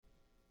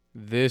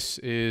This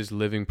is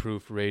Living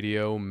Proof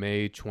Radio,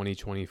 May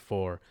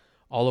 2024.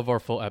 All of our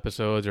full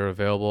episodes are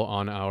available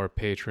on our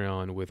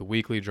Patreon with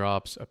weekly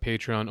drops, a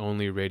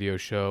Patreon-only radio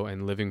show,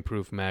 and Living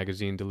Proof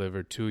magazine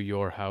delivered to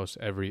your house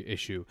every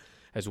issue,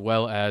 as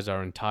well as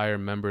our entire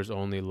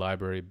members-only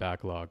library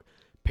backlog.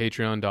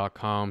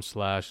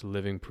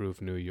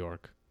 Patreon.com/livingproofnewyork.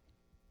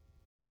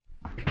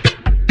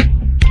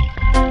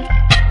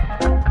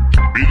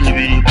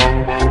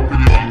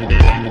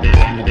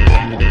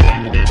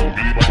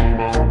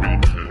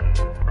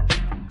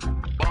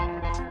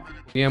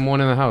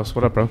 EM1 in the house.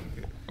 What up, bro?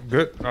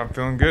 Good. I'm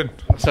feeling good.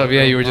 What's up?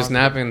 Yeah, you were just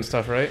napping and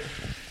stuff, right?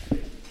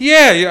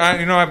 Yeah.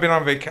 I've been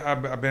on vacation.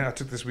 I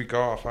took this week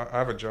off. I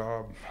have a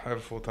job. I have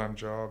a full-time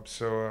job.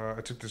 So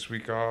I took this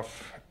week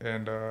off,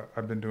 and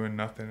I've been doing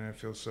nothing, and it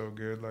feels so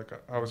good. Like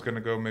I was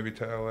gonna go maybe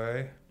to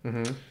LA,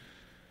 and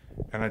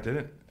I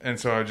didn't. And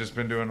so I've just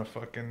been doing a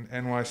fucking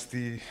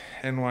NYC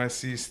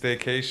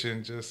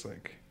staycation, just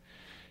like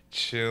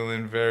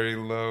chilling, very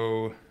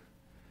low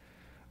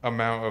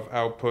amount of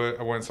output.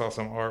 I went and saw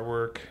some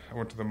artwork. I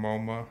went to the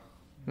MoMA.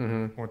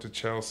 Went to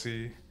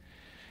Chelsea,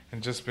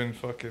 and just been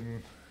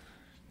fucking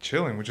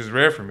chilling, which is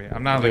rare for me.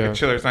 I'm not like a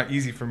chiller. It's not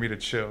easy for me to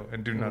chill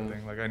and do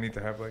nothing. Like I need to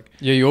have like.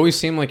 Yeah, you always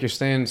seem like you're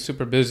staying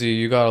super busy.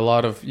 You got a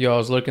lot of. I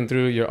was looking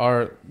through your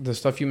art. The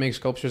stuff you make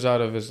sculptures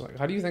out of is like.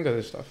 How do you think of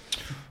this stuff?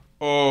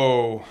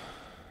 Oh.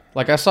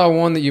 Like I saw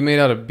one that you made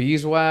out of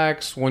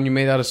beeswax. One you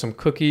made out of some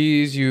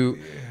cookies.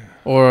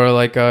 Or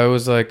like it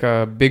was like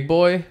a big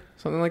boy.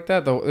 Something like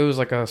that. It was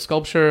like a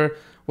sculpture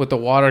with the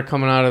water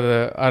coming out of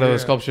the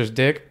sculpture's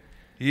dick.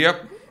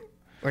 Yep.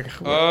 Like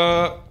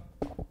I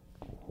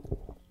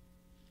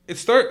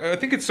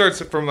think it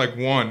starts from like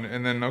one,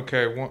 and then I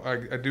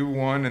do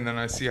one, and then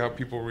I see how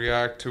people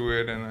react to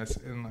it, and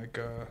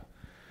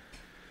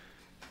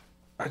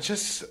I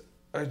just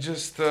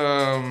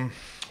how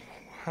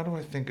do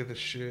I think of this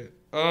shit?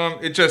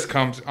 It just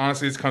comes.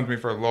 Honestly, it's come to me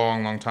for a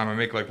long, long time. I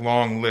make like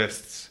long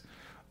lists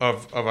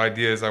of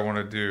ideas I want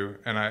to do,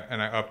 and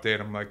I update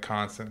them like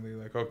constantly.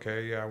 Like,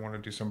 okay, yeah, I want to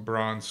do some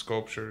bronze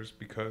sculptures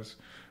because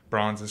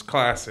bronze is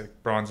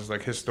classic. Bronze is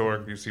like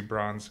historic. You see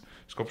bronze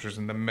sculptures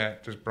in the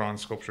Met. There's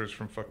bronze sculptures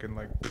from fucking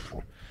like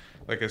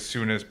as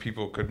soon as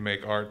people could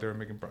make art, they were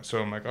making bronze. So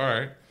I'm like, all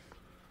right,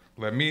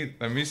 let me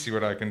see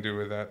what I can do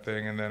with that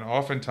thing. And then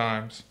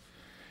oftentimes,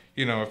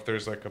 if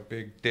there's like a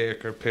big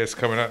dick or piss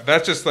coming out,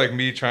 that's just like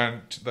me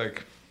trying to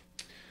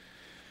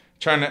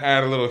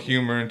add a little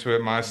humor into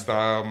it, my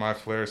style, my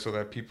flair, so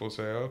that people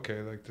say,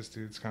 okay, like this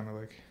dude's kind of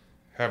like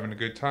having a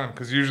good time.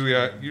 Because usually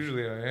I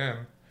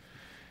am.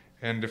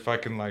 And if I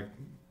can like,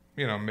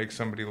 make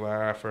somebody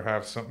laugh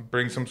or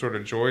bring some sort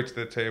of joy to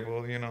the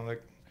table,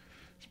 like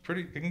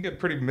it can get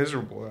pretty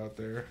miserable out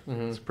there.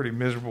 It's a pretty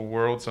miserable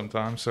world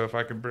sometimes. So if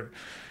I can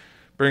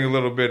bring a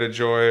little bit of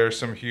joy or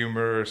some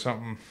humor or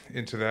something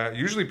into that,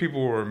 usually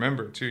people will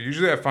remember it too.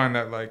 Usually I find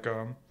that like,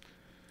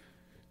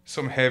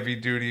 some heavy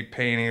duty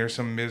painting or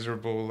some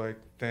miserable like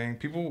thing,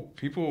 people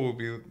will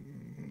be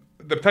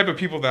the type of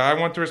people that I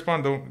want to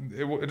respond.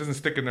 It doesn't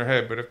stick in their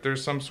head, but if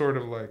there's some sort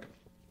of like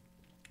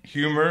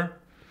humor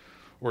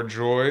or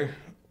joy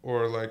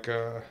or like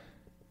a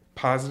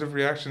positive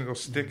reaction, it'll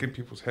stick in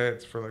people's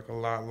heads for like a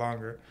lot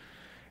longer,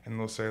 and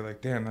they'll say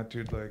like, damn, that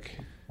dude, like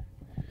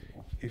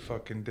he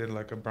fucking did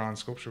like a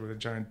bronze sculpture with a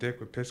giant dick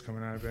with piss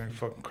coming out of it and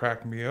fucking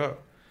cracked me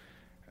up.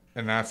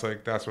 And that's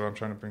what I'm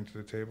trying to bring to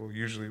the table,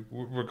 usually,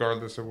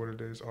 regardless of what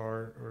it is,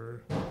 art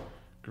or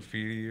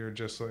graffiti or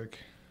just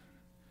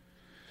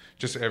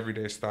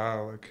everyday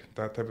style. Like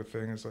that type of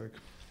thing is like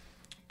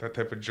that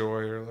type of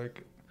joy or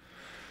like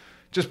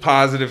just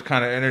positive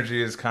kind of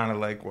energy is kind of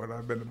like what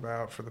I've been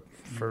about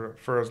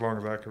for as long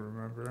as I can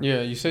remember.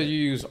 Yeah, you said you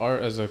use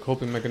art as a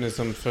coping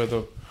mechanism for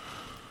the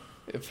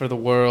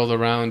world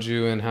around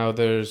you and how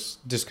there's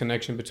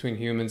disconnection between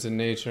humans and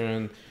nature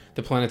and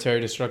the planetary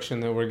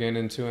destruction that we're getting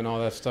into and all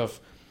that stuff.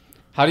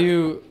 How do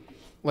you,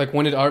 like,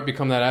 when did art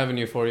become that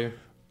avenue for you?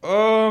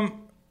 For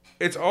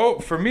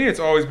me, it's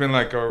always been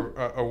like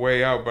a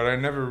way out, but I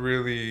never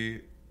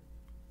really,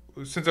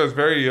 since I was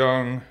very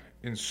young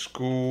in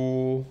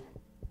school,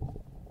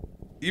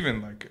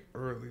 even like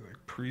early, like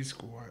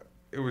preschool,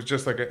 it was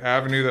just like an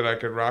avenue that I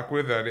could rock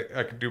with, that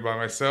I could do by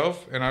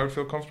myself and I would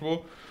feel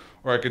comfortable,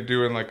 or I could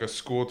do in like a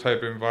school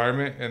type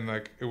environment, and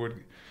like they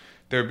would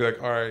be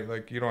like, all right,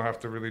 like you don't have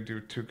to really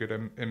do too good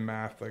in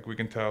math. Like we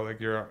can tell,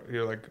 like you're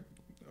like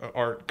an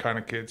art kind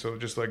of kid, so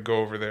just like go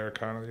over there,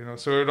 kind of,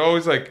 So it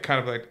always like kind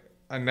of like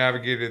I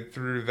navigated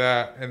through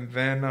that, and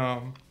then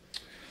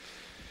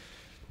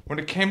when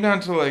it came down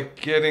to like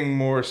getting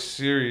more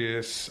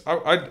serious,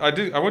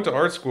 I went to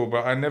art school,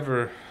 but I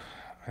never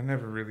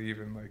really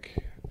even like.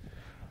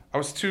 I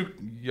was too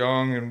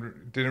young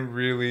and didn't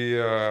really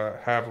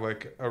have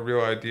like a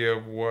real idea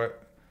of what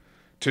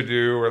to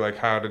do or like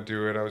how to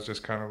do it. I was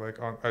just kind of like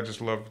I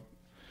just loved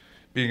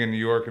being in New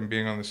York and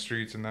being on the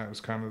streets, and that was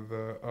kind of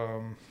the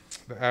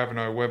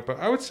avenue I went. But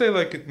I would say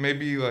like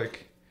maybe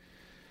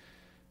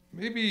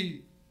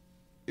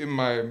in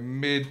my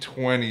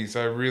mid-20s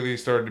I really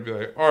started to be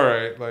like, all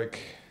right, like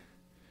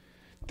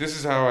this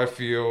is how I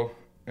feel,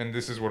 and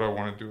this is what I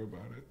want to do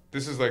about it.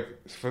 This is like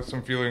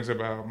some feelings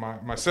about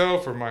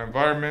myself or my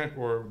environment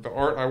or the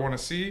art I want to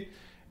see.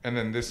 And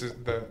then this is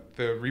the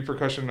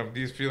repercussion of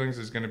these feelings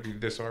is going to be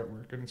this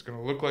artwork, and it's going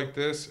to look like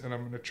this, and I'm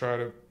going to try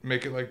to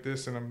make it like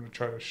this, and I'm going to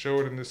try to show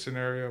it in this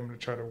scenario. I'm going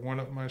to try to one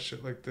up my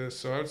shit like this.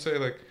 So I would say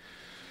like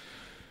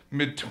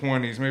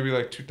mid-20s, maybe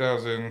like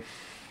 2000.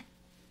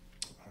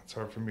 It's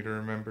hard for me to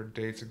remember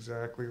dates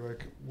exactly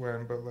like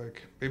when, but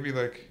like maybe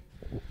like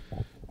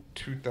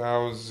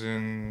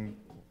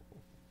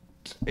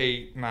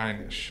 2008,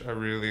 9ish. I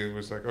really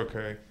was like,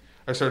 okay.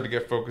 I started to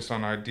get focused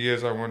on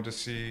ideas I wanted to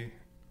see.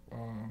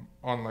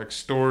 On like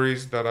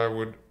stories that I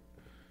would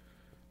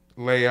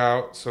lay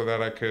out so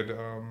that I could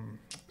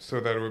so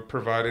that it would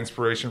provide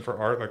inspiration for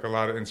art, like a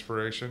lot of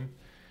inspiration,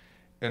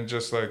 and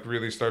just like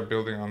really start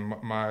building on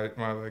my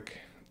like,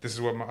 this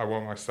is what I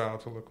want my style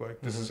to look like.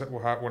 This is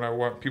when I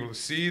want people to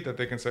see that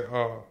they can say,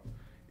 oh,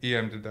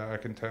 EM did that, I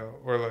can tell.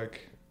 Or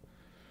like,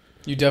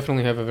 you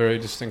definitely have a very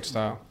distinct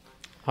style,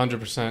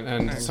 100%.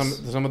 And thanks.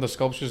 some of the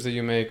sculptures that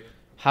you make,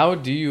 how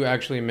do you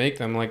actually make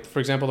them? Like, for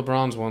example, the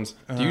bronze ones,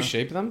 do you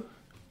shape them?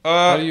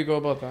 How do you go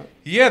about that?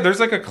 Yeah, there's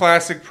like a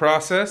classic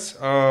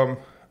process. I'm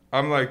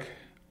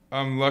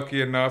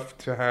lucky enough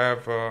to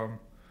have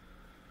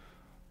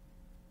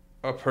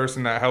a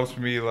person that helps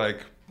me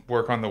like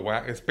work on the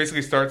wax. It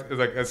basically starts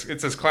like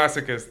it's as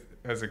classic as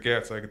it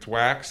gets. Like it's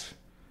wax,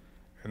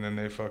 and then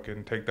they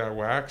fucking take that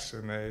wax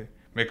and they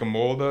make a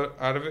mold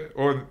out of it.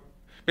 Or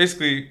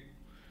basically,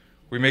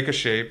 we make a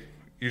shape,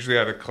 usually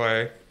out of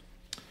clay,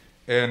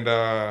 and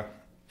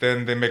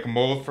then they make a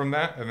mold from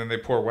that, and then they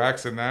pour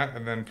wax in that,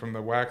 and then from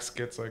the wax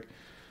gets like,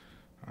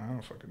 I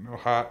don't fucking know,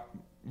 hot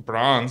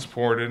bronze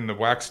poured in, the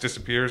wax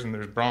disappears, and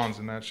there's bronze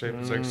in that shape.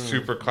 It's like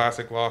super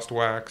classic lost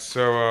wax.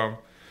 So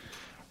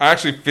I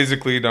actually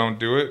physically don't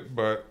do it,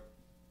 but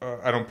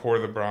I don't pour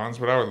the bronze,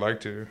 but I would like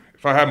to.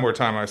 If I had more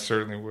time, I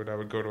certainly would. I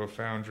would go to a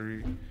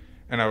foundry,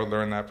 and I would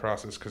learn that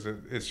process, because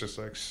it's just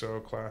like so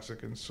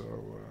classic and so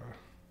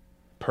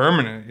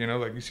permanent, you know?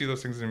 Like you see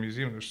those things in a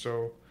museum, they're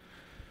so...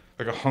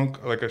 like a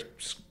hunk, like a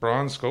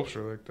bronze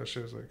sculpture, like that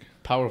shit is like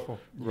powerful.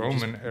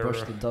 Roman era.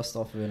 Brush the dust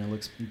off of it and it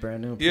looks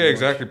brand new. Yeah,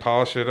 exactly. Much.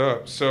 Polish it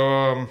up.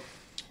 So,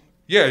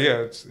 yeah,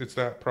 it's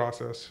that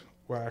process.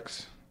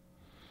 Wax,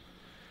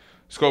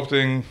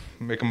 sculpting,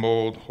 make a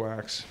mold,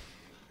 wax,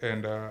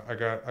 and I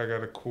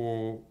got a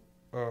cool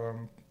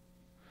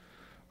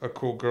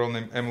girl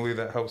named Emily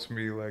that helps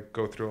me like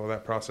go through all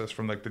that process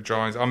from like the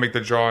drawings. I'll make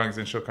the drawings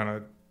and she'll kind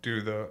of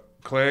do the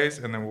clays,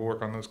 and then we'll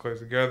work on those clays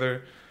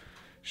together.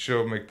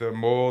 She'll make the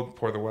mold,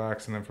 pour the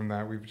wax, and then from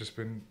that we've just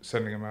been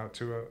sending them out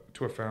to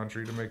a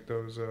foundry to make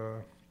those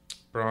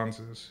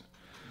bronzes.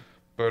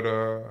 But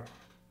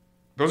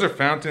those are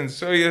fountains.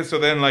 So yeah, so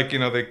then like, you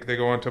know, they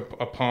go into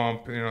a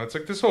pump. You know, it's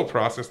like this whole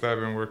process that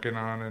I've been working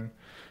on and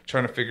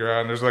trying to figure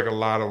out. And there's like a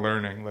lot of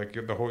learning. Like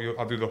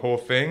I'll do the whole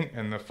thing,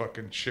 and the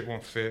fucking shit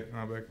won't fit, and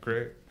I'll be like,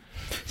 great,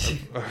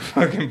 I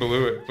fucking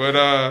blew it.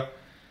 But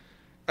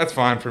that's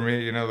fine for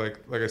me. You know,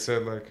 like I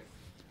said, like.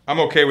 I'm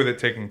okay with it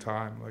taking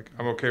time. Like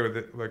I'm okay with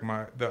it, like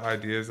the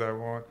ideas that I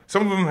want.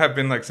 Some of them have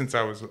been like since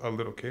I was a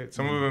little kid.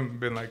 Some of them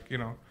have been like, you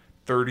know,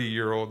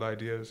 30-year-old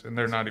ideas, and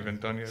they're not even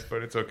done yet.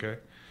 But it's okay.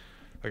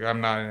 Like I'm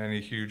not in any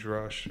huge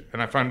rush.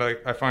 And I find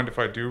if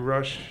I do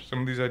rush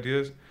some of these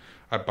ideas,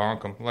 I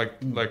bonk them.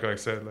 Like I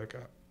said, like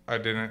I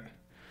didn't.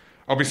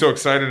 I'll be so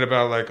excited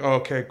about like, oh,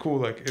 okay, cool.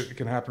 Like it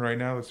can happen right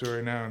now. Let's do it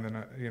right now. And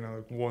then you know,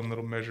 like one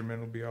little measurement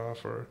will be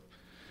off, or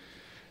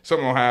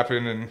something will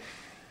happen, and.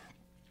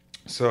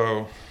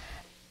 So,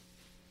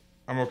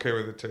 I'm okay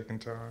with it taking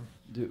time.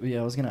 Dude,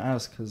 yeah, I was going to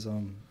ask, because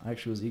I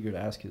actually was eager to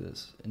ask you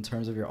this. In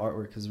terms of your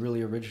artwork, it's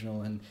really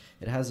original, and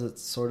it has a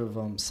sort of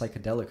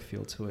psychedelic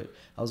feel to it.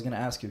 I was going to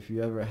ask you if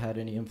you ever had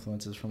any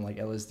influences from, like,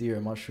 LSD or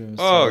mushrooms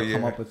to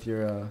come up with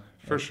your...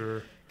 For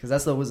sure. Because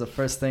that's always the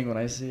first thing when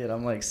I see it.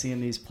 I'm, like,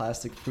 seeing these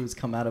plastic fruits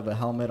come out of a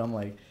helmet. I'm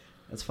like,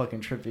 that's fucking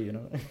trippy, you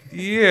know?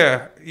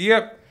 Yeah.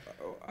 Yep.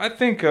 I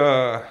think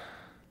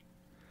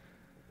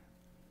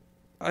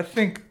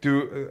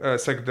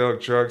psychedelic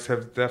drugs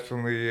have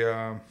definitely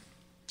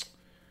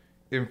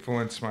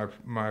influenced my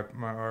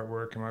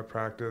artwork and my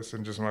practice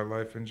and just my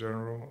life in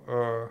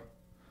general.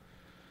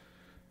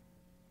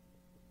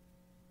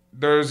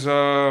 There's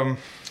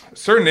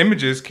certain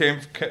images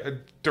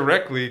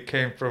directly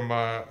came from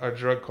a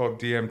drug called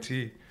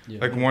DMT. Yeah.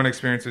 Like one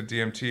experience with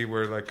DMT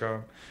where like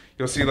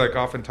you'll see like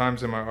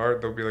oftentimes in my art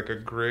there'll be like a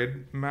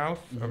grid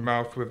mouth, a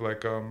mouth with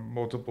like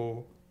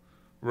multiple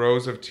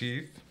rows of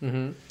teeth.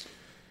 Mm-hmm.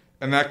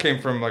 And that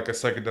came from like a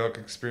psychedelic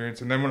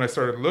experience. And then when I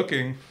started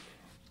looking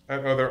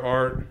at other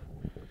art,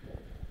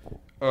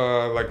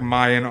 like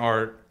Mayan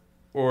art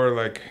or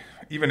like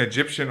even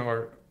Egyptian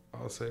art,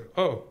 I'll say,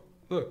 oh,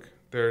 look,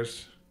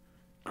 there's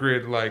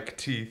grid-like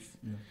teeth.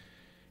 Yeah.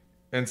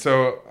 And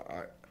so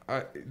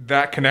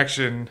that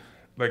connection,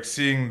 like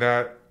seeing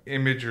that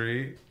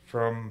imagery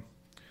from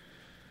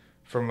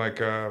like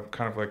a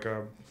kind of like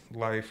a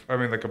life, I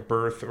mean like a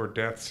birth or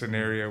death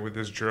scenario with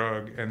this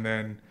drug, and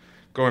then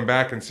going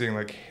back and seeing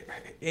like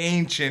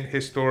ancient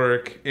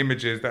historic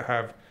images that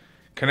have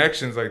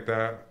connections like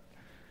that,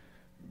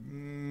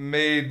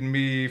 made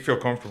me feel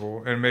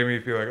comfortable and made me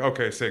feel like,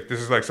 okay, sick.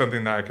 This is like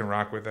something that I can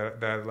rock with.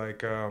 That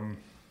like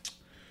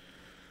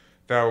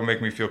that will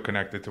make me feel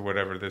connected to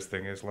whatever this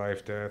thing is: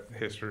 life, death,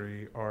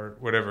 history,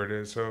 art, whatever it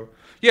is. So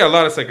yeah, a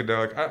lot of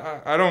psychedelic.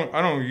 I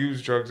don't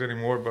use drugs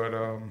anymore, but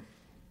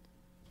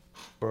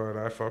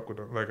I fuck with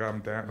them. Like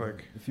I'm down.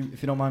 Like if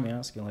you don't mind me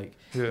asking, like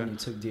yeah. when you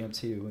took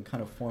DMT, what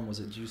kind of form was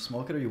it? Did you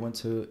smoke it, or you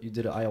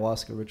did an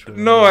ayahuasca ritual?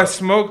 No, I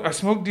smoked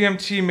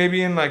DMT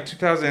maybe in like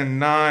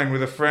 2009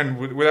 with a friend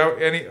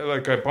without any,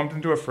 like I bumped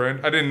into a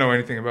friend. I didn't know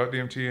anything about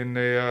DMT, and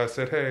they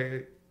said,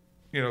 hey,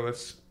 you know,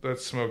 let's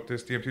smoke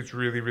this DMT. It's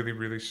really, really,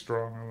 really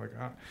strong. I'm like,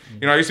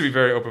 you know, I used to be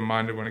very open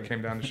minded when it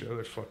came down to shit.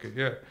 Like, fuck it,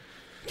 yeah.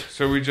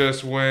 So we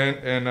just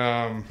went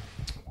and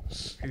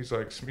he's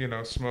like, you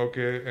know, smoke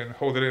it and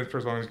hold it in for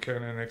as long as you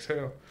can and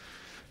exhale.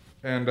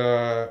 And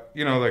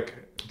you know, like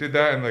did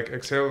that and like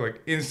exhale,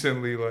 like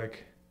instantly,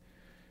 like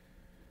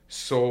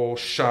soul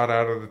shot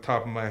out of the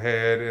top of my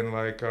head and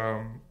like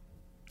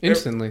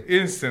instantly,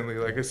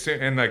 like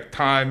and like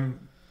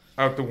time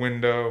out the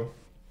window.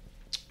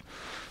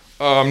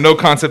 No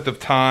concept of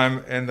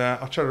time, and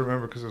I'll try to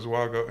remember because it was a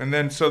while ago. And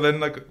then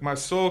like my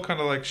soul kind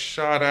of like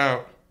shot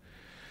out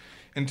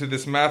into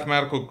this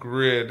mathematical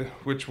grid,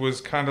 which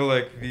was kind of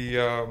like the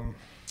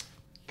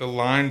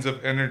lines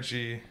of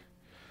energy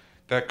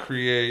that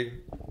create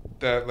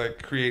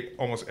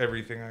almost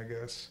everything, I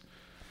guess.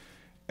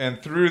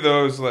 And through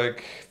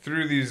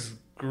these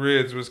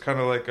grids was kind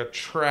of like a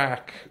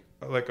track,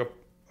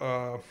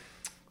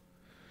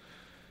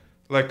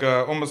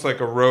 almost like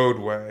a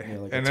roadway, yeah,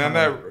 like and then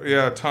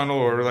a tunnel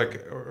or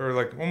like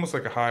almost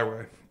like a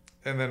highway.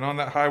 And then on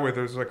that highway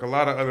there's like a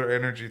lot of other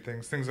energy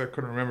things I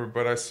couldn't remember,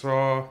 but I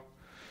saw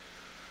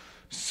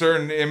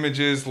certain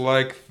images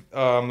like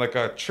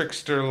a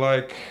trickster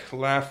like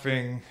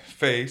laughing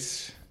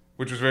face,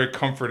 which was very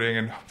comforting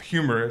and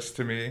humorous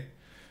to me,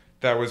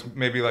 that was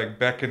maybe like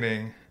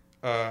beckoning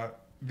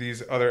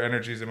these other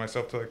energies in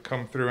myself to like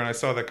come through. And I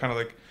saw that kind of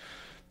like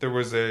there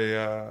was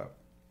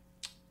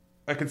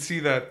I could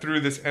see that through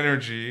this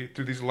energy,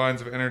 through these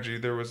lines of energy,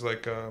 there was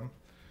like a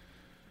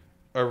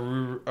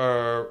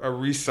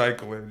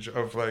recyclage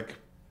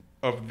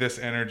of this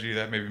energy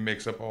that maybe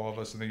makes up all of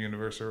us in the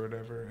universe or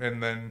whatever.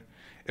 And then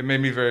it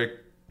made me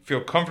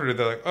feel comforted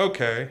that like,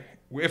 okay,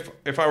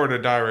 if I were to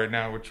die right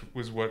now, which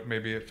was what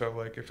maybe it felt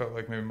like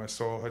maybe my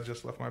soul had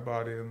just left my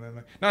body, and then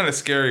like, not in a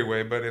scary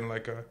way, but in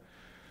like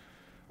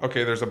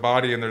okay, there's a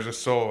body and there's a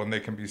soul and they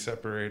can be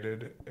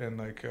separated. And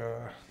like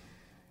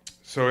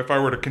so if I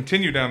were to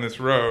continue down this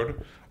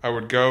road, I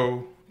would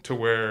go to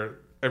where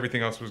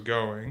everything else was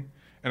going,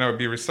 and I would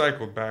be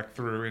recycled back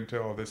through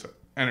into all this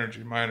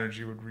energy. My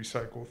energy would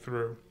recycle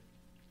through.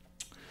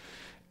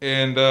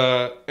 And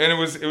it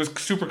was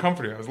super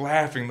comforting. I was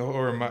laughing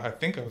I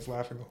think I was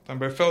laughing the whole time,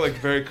 but it felt like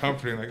very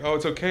comforting. Like, oh,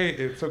 it's okay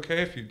if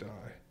you die.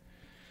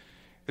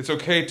 It's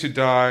okay to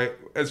die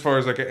as far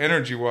as like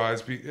energy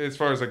wise, as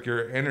far as like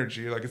your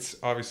energy. Like it's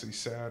obviously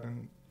sad,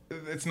 and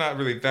it's not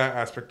really that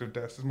aspect of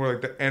death. It's more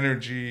like the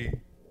energy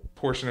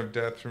portion of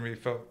death for me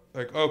felt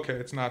like, okay,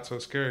 it's not so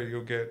scary.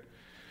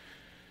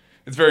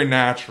 It's very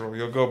natural.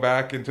 You'll go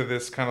back into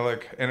this kind of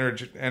like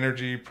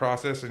energy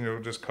process, and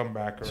you'll just come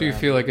back around. So you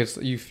feel like it's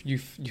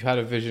you've had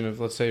a vision of,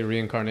 let's say,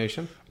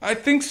 reincarnation? I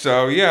think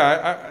so.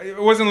 Yeah.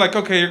 It wasn't like,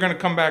 okay, you're gonna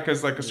come back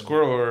as like a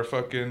squirrel or a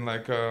fucking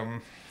like.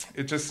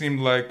 It just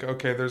seemed like,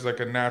 okay, there's like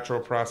a natural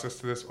process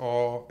to this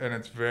all, and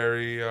it's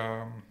very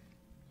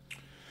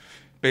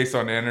based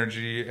on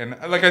energy. And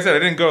like I said, I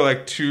didn't go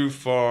like too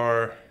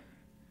far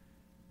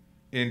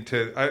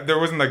into there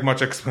wasn't like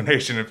much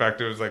explanation. In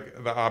fact, it was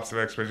like the opposite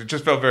of explanation. It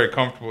just felt very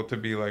comfortable to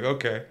be like,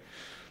 okay,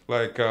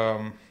 like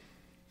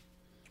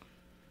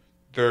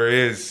there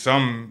is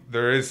some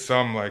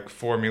like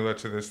formula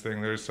to this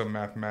thing. There's some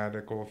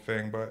mathematical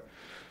thing, but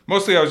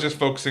mostly I was just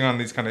focusing on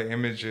these kind of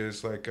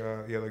images, like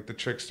like the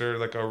trickster,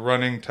 like a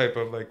running type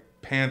of like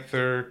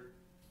panther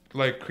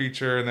like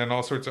creature, and then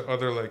all sorts of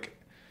other like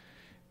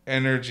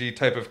energy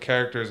type of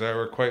characters that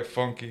were quite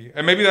funky.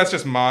 And maybe that's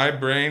just my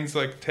brain's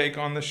like take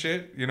on the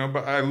shit, you know,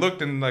 but I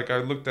looked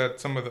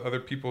at some of the other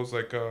people's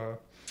like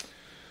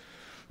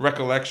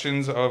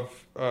recollections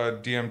of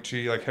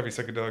DMT, like heavy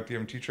psychedelic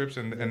DMT trips,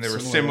 and they were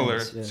similar.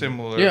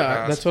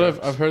 Yeah, that's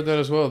what I've heard that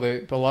as well.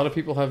 A lot of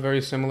people have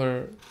very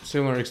similar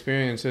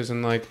experiences,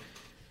 and like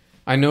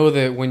I know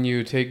that when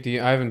you take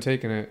I haven't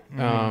taken it.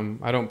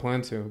 Mm-hmm. I don't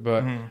plan to,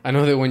 but I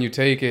know that when you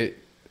take it,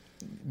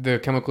 the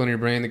chemical in your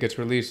brain that gets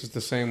released is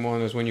the same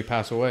one as when you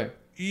pass away.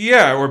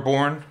 Yeah, or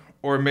born,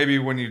 or maybe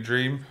when you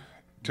dream,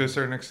 to a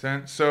certain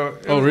extent. So.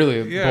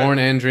 Really? Yeah. Born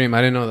and dream?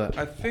 I didn't know that.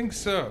 I think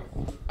so.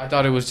 I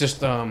thought it was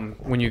just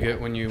when you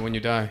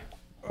die.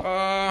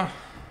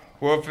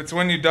 Well, if it's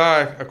when you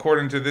die,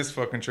 according to this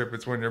fucking trip,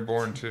 it's when you're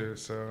born too.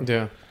 So.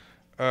 Yeah.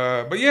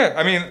 But yeah,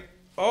 I mean,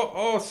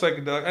 all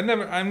psychedelic.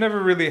 I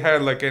never really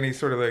had like any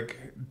sort of like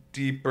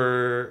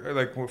deeper,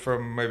 like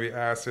from maybe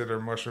acid or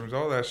mushrooms.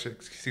 All that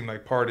shit seemed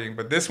like partying,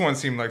 but this one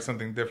seemed like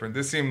something different.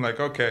 This seemed like,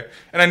 okay,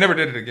 and I never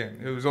did it again.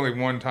 It was only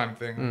one time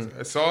thing.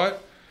 I saw it,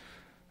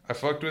 I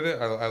fucked with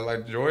it, I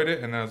enjoyed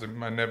it, and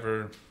I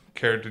never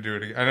cared to do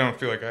it again. I don't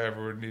feel like I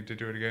ever would need to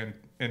do it again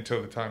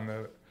until the time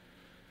that,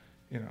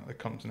 it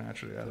comes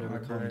naturally out of my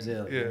brain.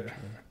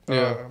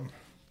 Yeah.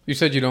 You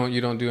said you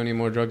don't do any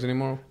more drugs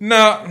anymore?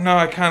 No,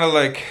 I kind of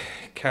like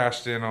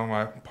cashed in all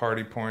my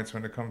party points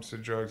when it comes to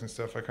drugs and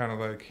stuff. I kind of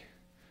like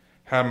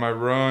had my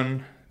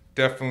run.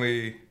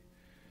 Definitely,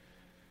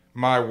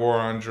 my war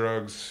on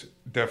drugs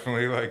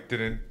definitely like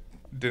didn't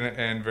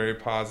end very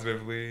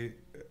positively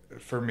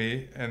for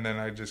me. And then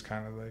I just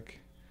kind of like,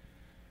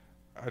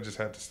 I just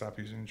had to stop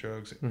using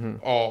drugs.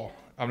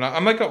 I'm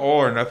like an all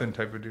or nothing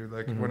type of dude.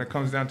 Like when it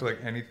comes down to like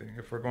anything,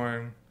 if we're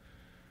going,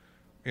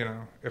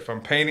 if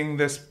I'm painting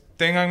this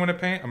thing I'm going to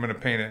paint, I'm going to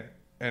paint it.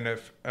 And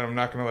I'm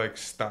not going to like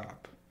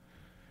stop.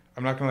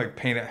 I'm not going to like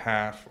paint it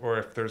half, or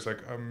if there's like,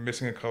 I'm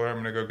missing a color, I'm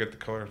going to go get the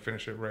color and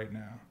finish it right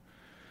now.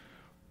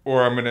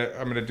 Or I'm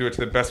going to do it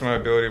to the best of my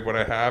ability of what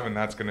I have. And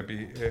that's going to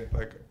be it.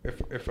 Like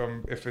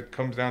if it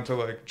comes down to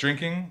like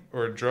drinking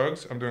or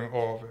drugs, I'm doing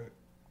all of it.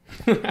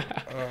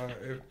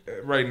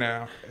 Right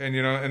now, and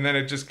and then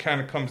it just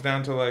kind of comes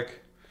down to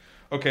like,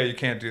 okay, you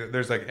can't do it.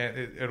 There's like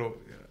it'll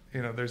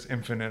there's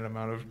infinite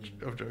amount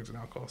of drugs and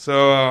alcohol.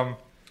 So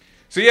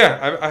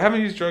yeah, I haven't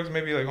used drugs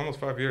maybe like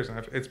almost 5 years,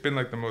 and it's been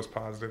like the most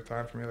positive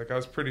time for me. Like I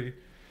was pretty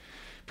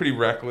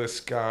reckless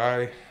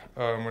guy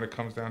when it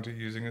comes down to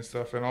using and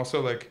stuff, and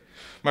also like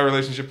my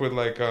relationship with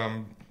like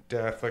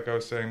death, like I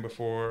was saying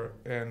before,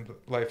 and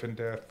life and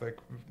death like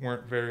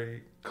weren't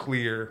very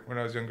clear when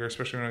I was younger,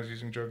 especially when I was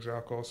using drugs or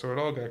alcohol. So it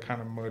all got kind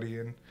of muddy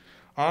and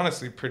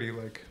honestly pretty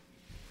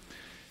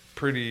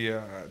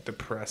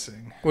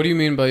depressing. What do you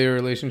mean by your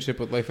relationship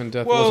with life and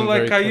death? Well, wasn't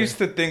like very I clear? used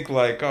to think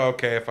like, oh,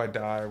 okay, if I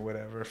die or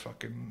whatever,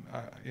 fucking,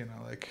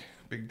 like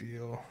big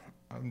deal.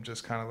 I'm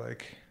just kind of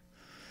like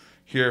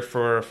here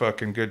for a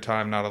fucking good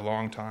time, not a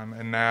long time.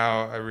 And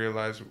now I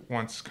realize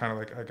once kind of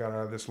like I got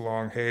out of this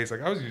long haze,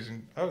 like I was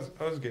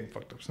getting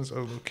fucked up since I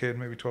was a little kid,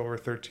 maybe 12 or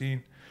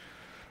 13.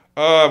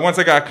 Once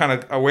I got kind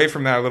of away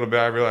from that a little bit,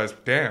 I realized,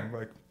 damn,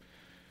 like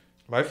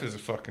life is a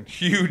fucking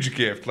huge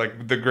gift,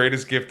 like the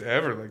greatest gift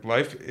ever. Like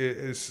life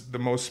is the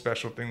most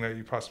special thing that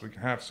you possibly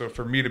can have. So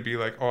for me to be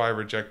like, oh, I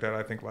reject that.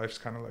 I think life's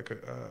kind of like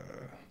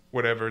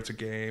whatever. It's a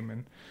game,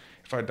 and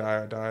if I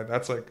die, I die.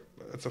 That's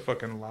a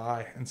fucking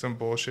lie and some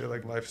bullshit.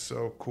 Like life's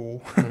so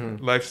cool,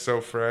 life's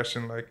so fresh,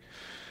 and like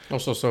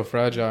also so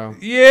fragile.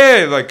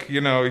 Yeah, like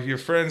your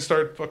friends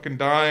start fucking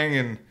dying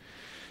and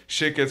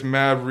shit gets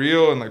mad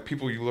real, and like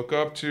people you look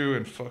up to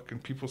and fucking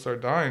people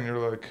start dying.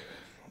 You're like,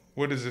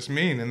 what does this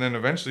mean? And then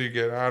eventually you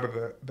get out of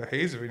the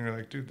haze of it, and you're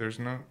like, dude, there's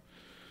no,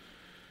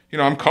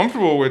 I'm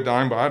comfortable with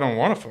dying, but I don't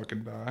want to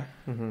fucking die.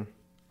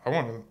 I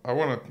want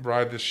to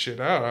ride this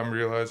shit out. I'm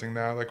realizing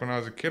now, like when I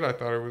was a kid, I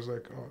thought it was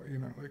like, oh,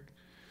 like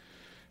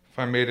if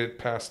I made it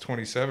past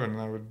 27,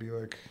 that would be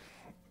like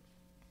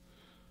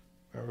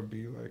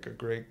a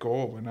great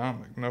goal. But now I'm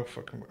like, no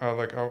fucking, I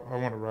want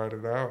to ride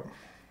it out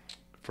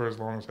for as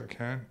long as I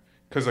can,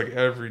 because like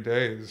every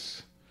day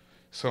is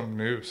something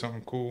new,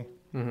 something cool.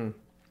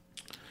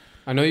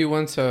 I know you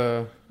once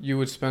you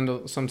would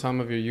spend some time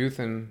of your youth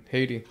in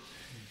Haiti.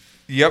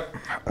 Yep,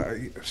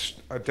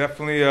 I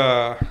definitely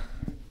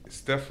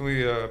it's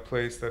definitely a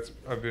place that's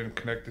I've been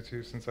connected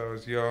to since I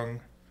was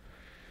young,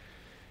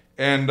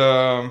 and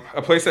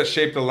a place that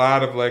shaped a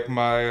lot of like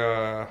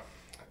my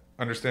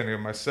understanding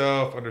of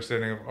myself,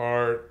 understanding of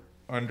art,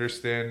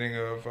 understanding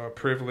of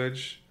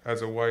privilege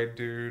as a white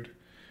dude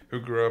who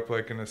grew up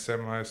like in a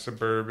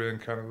semi-suburban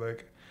kind of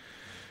like,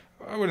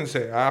 I wouldn't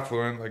say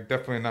affluent, like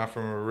definitely not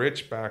from a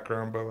rich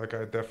background, but like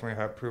I definitely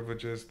had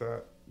privileges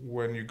that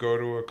when you go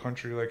to a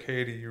country like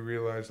Haiti, you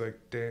realize like,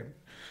 damn,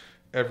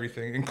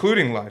 everything,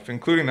 including life,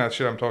 including that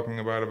shit I'm talking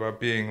about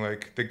being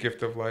like the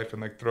gift of life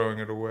and like throwing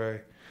it away.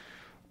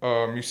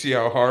 You see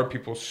how hard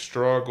people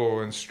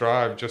struggle and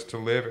strive just to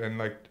live and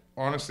like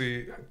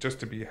honestly just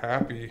to be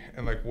happy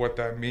and like what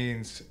that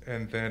means.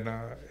 And then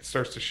it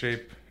started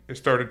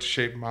to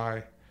shape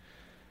my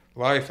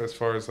life as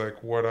far as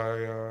like what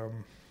I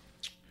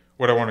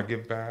want to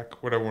give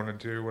back, what I want to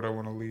do, what I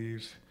want to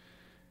leave,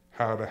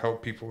 how to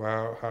help people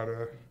out,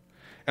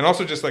 and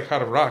also just like how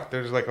to rock.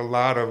 There's like a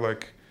lot of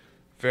like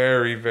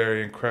very,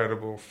 very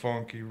incredible,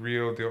 funky,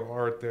 real deal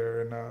art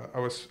there. And I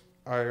was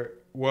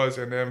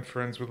and am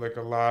friends with like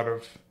a lot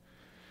of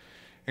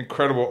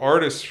incredible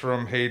artists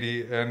from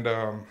Haiti. And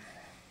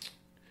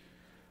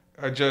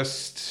it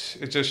just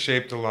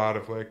shaped a lot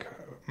of like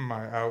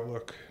my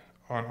outlook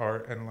on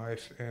art and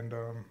life and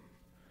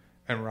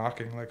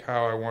rocking, like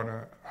how I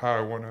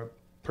wanna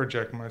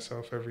project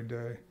myself every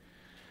day,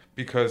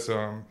 because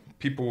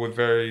people with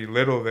very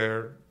little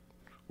there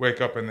wake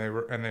up and they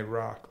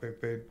rock.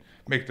 Like they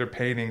make their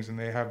paintings and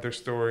they have their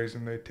stories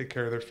and they take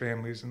care of their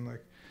families, and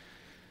like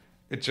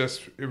it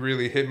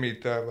really hit me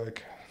that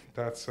like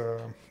that's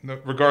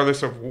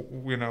regardless of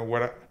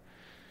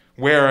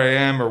where I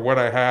am or what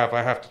I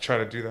have to try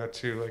to do that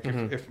too. Like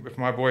if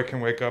my boy can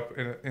wake up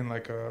in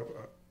like a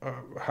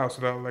house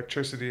without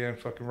electricity and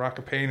fucking rock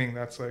a painting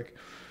that's like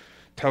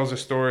tells a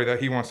story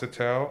that he wants to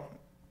tell,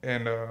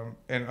 and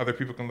other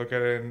people can look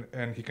at it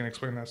and he can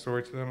explain that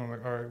story to them, I'm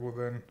like, all right, well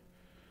then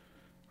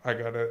I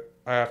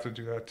have to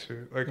do that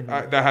too. Like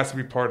Mm-hmm. that has to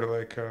be part of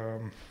like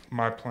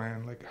my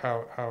plan, like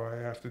how I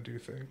have to do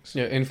things.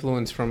 Yeah,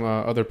 influence from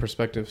other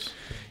perspectives.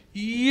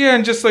 Yeah,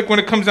 and just like when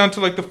it comes down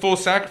to like the full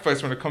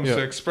sacrifice, when it comes Yeah.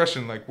 to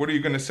expression, like what are you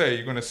gonna say?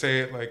 You're gonna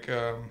say it like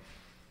I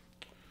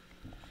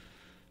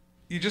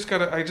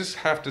just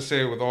have to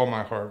say it with all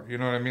my heart. You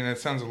know what I mean? It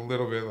sounds a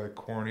little bit like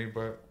corny,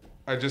 but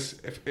I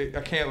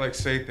can't like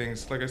say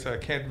things, like I said, I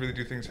can't really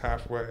do things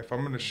halfway. If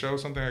I'm gonna show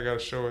something, I gotta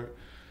show it.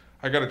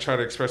 I gotta try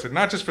to express it,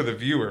 not just for the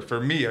viewer,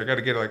 for me. I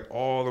gotta get it like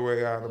all the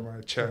way out of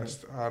my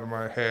chest, out of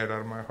my head,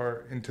 out of my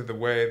heart, into the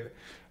way,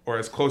 or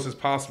as close as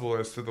possible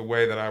as to the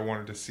way that I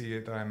wanted to see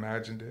it, that I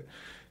imagined it,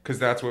 because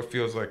that's what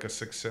feels like a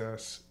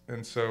success.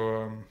 And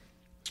so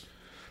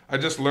I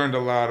just learned a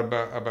lot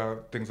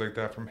about things like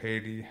that from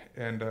Haiti,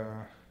 and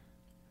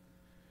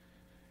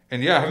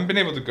yeah, I haven't been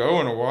able to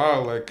go in a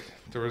while. Like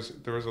there was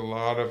a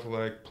lot of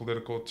like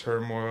political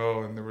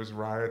turmoil, and there was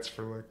riots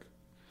for like.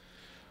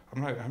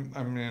 I'm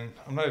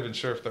not even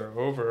sure if they're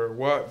over or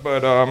what,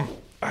 but I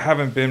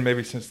haven't been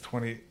maybe since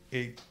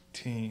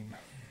 2018.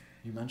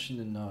 You mentioned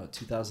in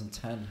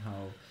 2010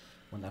 how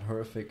when that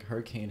horrific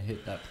hurricane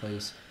hit that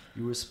place,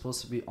 you were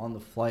supposed to be on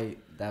the flight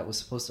that was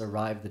supposed to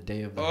arrive the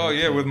day of the hurricane.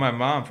 Yeah, with my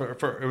mom for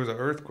it was an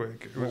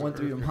earthquake. What went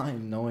through your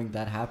mind knowing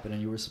that happened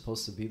and you were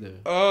supposed to be there?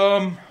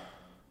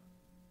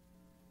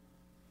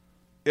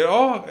 It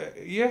all,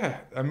 yeah.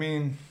 I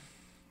mean,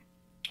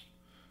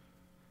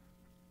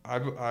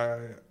 I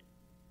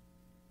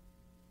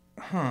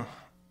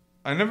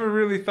never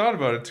really thought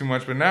about it too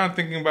much, but now I'm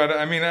thinking about it.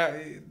 I mean,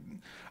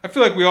 I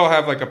feel like we all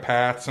have like a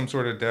path, some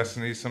sort of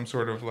destiny, some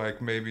sort of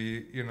like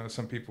maybe,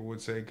 some people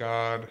would say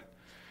God.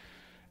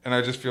 And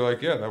I just feel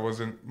like, yeah, that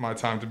wasn't my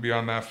time to be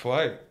on that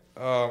flight.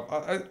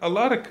 A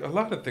lot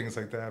of things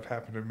like that have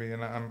happened to me,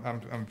 and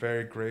I'm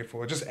very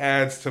grateful. It just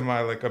adds to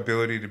my like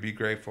ability to be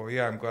grateful.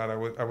 Yeah, I'm glad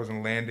I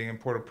wasn't landing in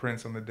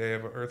Port-au-Prince on the day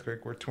of an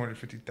earthquake where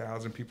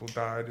 250,000 people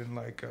died in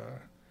like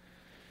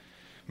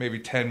maybe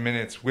 10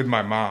 minutes with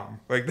my mom.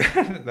 Like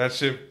that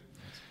shit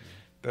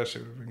would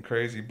have been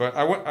crazy. But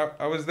I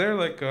was there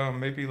like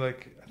maybe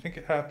like I think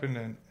it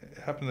happened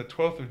the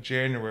 12th of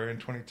January in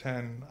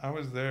 2010. I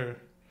was there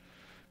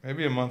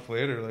maybe a month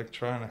later, like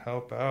trying to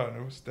help out, and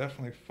it was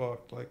definitely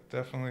fucked. Like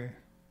definitely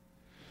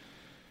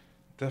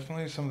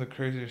some of the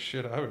craziest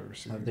shit I've ever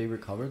seen. Have they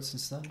recovered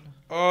since then?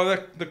 Oh,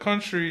 the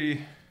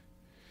country.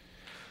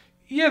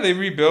 Yeah, they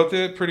rebuilt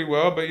it pretty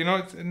well, but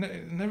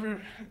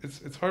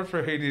it's hard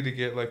for Haiti to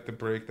get like the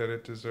break that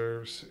it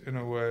deserves in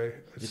a way.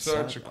 It's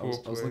such sad. a cool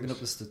place. I was looking up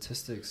the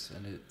statistics,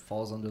 and it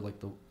falls under like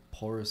the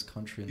poorest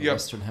country in the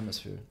Western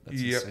Hemisphere.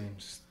 That's insane.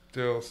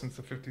 Still since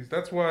the 50s.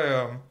 That's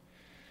why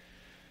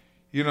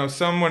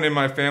someone in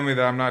my family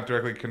that I'm not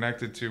directly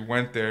connected to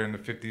went there in the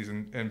 50s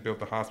and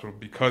built a hospital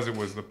because it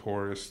was the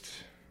poorest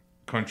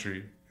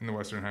country in the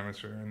Western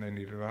Hemisphere, and they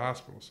needed a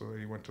hospital. So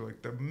he went to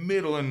like the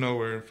middle of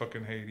nowhere in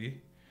fucking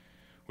Haiti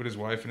with his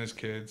wife and his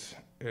kids,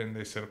 and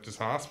they set up this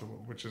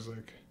hospital, which is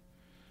like,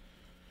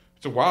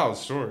 it's a wild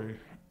story.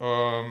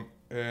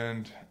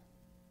 And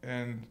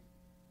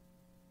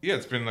yeah,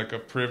 it's been like a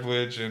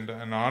privilege and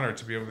an honor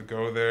to be able to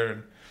go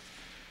there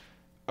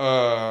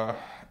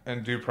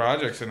and do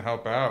projects and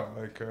help out.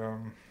 Like,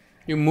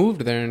 you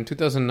moved there in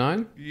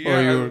 2009?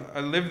 Yeah,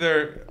 I lived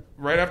there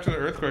right after the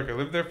earthquake. I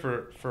lived there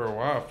for a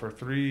while, for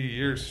 3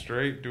 years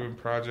straight, doing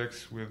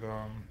projects with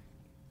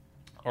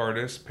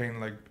artists, painting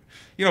like,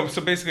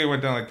 so basically it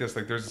went down like this.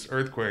 Like there's this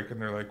earthquake, and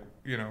they're like,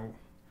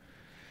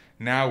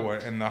 now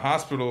what? And the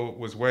hospital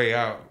was way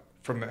out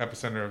from the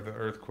epicenter of the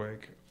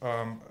earthquake,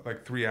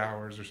 like 3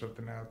 hours or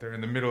something out there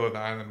in the middle of the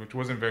island, which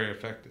wasn't very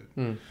affected.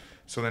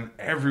 So then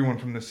everyone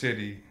from the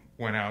city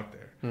went out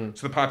there.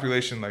 So the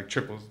population like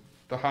triples.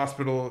 The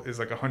hospital is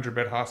like a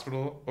 100-bed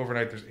hospital.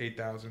 Overnight, there's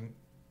 8,000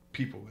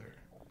 people there,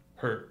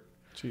 hurt.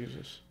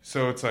 Jesus.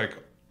 So it's like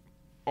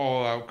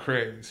all out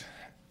craze.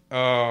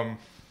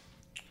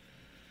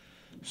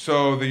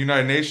 So the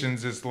United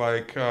Nations is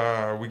like,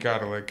 we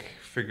gotta like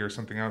figure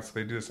something out. So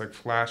they do this like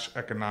flash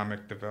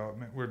economic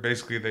development, where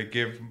basically they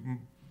give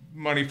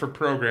money for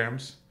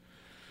programs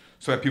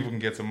so that people can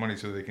get some money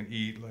so they can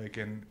eat, like,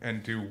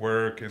 and do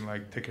work and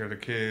like take care of their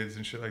kids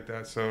and shit like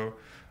that. So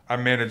I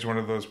managed one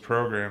of those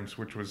programs,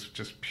 which was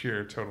just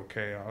pure total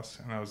chaos.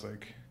 And I was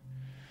like,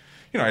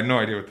 I had no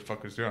idea what the fuck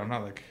I was doing. I'm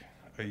not like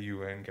a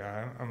UN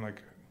guy. I'm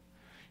like,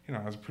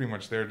 I was pretty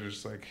much there to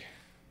just like,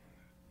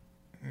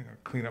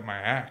 clean up my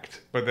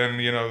act. But then,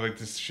 like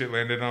this shit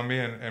landed on me,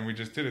 and we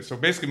just did it. So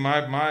basically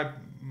my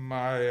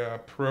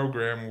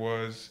program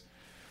was,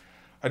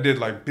 I did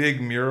like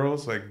big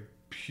murals, like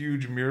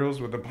huge murals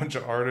with a bunch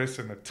of artists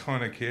and a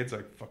ton of kids,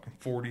 like fucking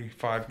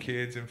 45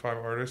 kids and 5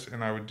 artists.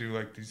 And I would do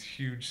like these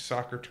huge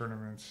soccer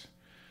tournaments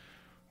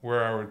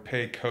where I would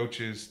pay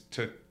coaches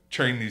to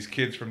train these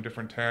kids from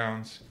different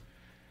towns.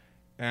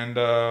 And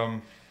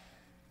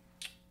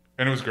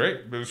it was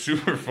great. It was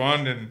super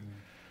fun, and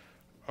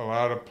a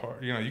lot of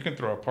you can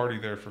throw a party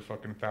there for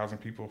fucking 1,000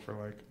 people for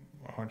like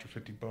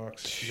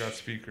 $150. You got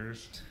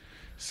speakers.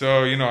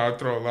 So, I'd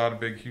throw a lot of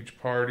big, huge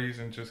parties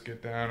and just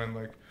get down and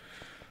like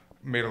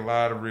made a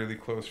lot of really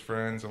close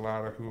friends, a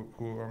lot of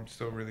who I'm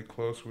still really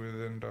close with,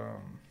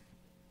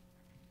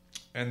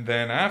 and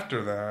then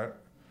after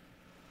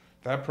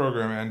that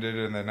program ended,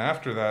 and then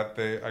after that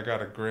I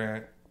got a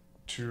grant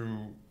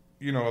to,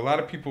 a lot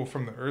of people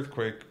from the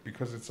earthquake,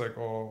 because it's like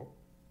all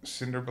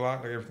cinder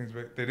block, like everything's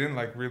big, they didn't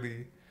like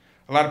really,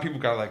 a lot of people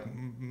got like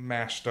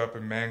mashed up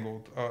and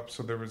mangled up,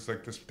 so there was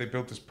like this, they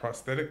built this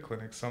prosthetic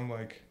clinic, some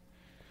like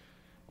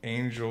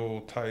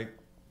angel type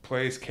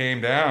place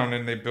came down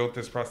and they built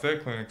this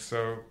prosthetic clinic,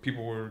 so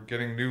people were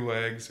getting new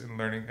legs and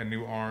learning, and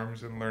new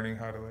arms and learning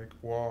how to like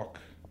walk,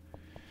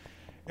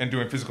 and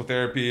doing physical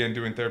therapy and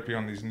doing therapy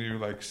on these new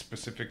like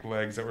specific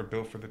legs that were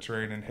built for the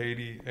terrain in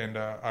Haiti. And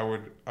I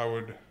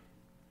would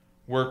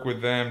work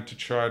with them to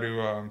try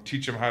to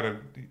teach them how to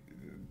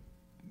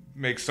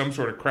make some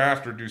sort of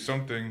craft or do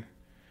something,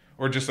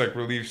 or just like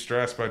relieve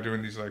stress by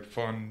doing these like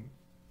fun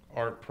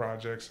art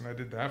projects. And I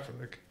did that for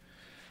like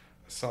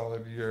a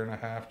solid year and a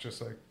half,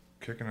 just like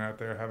kicking it out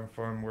there, having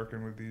fun,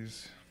 working with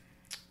these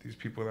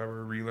people that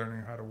were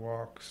relearning how to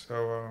walk.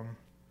 So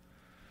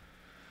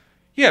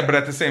yeah, but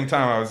at the same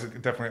time, I was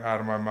definitely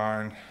out of my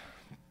mind.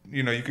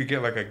 You could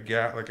get like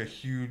a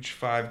huge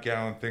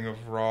 5-gallon thing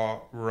of raw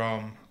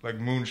rum, like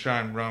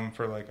moonshine rum,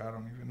 for like, I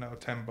don't even know,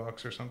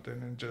 $10 or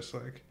something, and just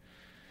like,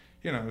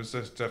 it was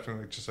just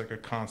definitely just like a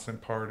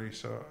constant party.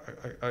 So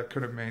I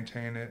couldn't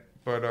maintain it,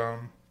 but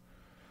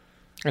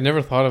I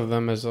never thought of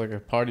them as like a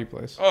party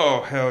place.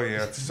 Oh, hell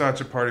yeah. It's such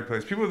a party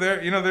place. People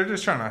there, they're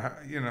just trying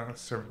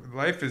to,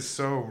 life is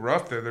so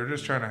rough there. They're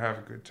just trying to have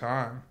a good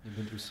time. They've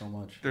been through so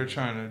much. They're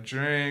trying to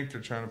drink. They're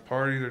trying to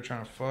party. They're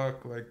trying to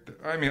fuck. Like,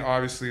 I mean,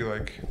 obviously,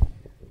 like,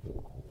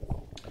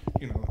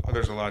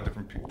 there's a lot of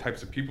different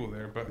types of people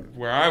there. But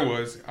where I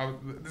was,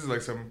 this is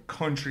like some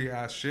country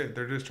ass shit.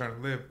 They're just trying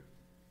to live.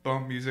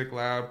 Bump music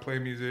loud, play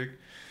music,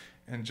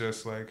 and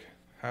just like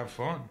have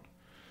fun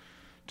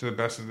to the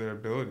best of their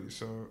ability.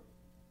 So,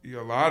 a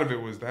lot of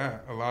it was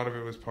that. A lot of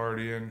it was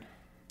partying.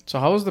 So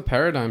how was the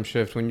paradigm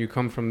shift when you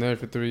come from there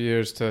for 3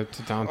 years to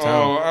downtown?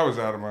 Oh, I was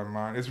out of my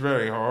mind. It's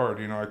very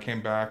hard. I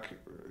came back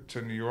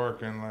to New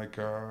York and like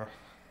I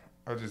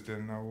just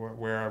didn't know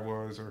where I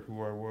was or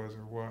who I was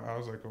or what. I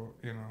was like,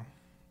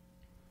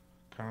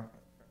 kind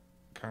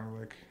of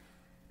like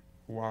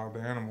a wild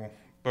animal.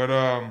 But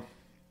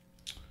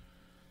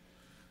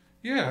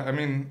yeah, I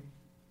mean,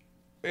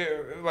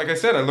 like I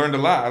said, I learned a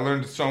lot. I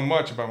learned so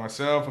much about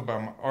myself,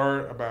 about my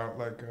art, about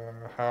like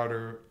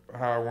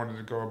how I wanted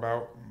to go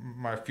about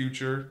my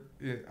future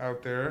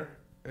out there,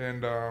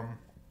 and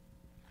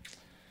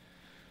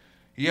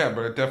yeah,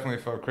 but it definitely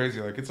felt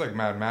crazy. Like, it's like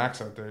Mad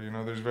Max out there.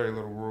 There's very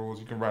little rules.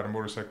 You can ride a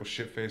motorcycle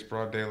shit-faced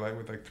broad daylight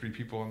with like 3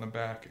 people on the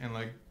back, and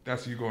like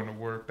that's you going to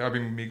work. That would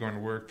be me going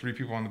to work. 3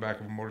 people on the back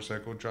of a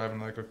motorcycle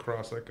driving like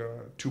across like a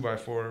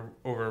 2x4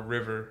 over a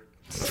river.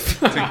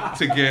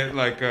 to get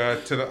like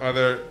get to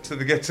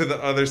the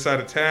other side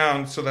of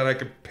town so that I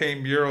could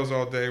paint murals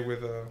all day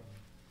with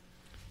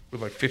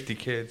like 50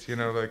 kids,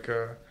 like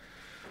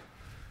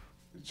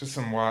just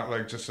some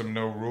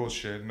no rules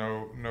shit,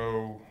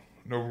 no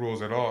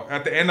rules at all.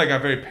 At the end, I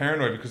got very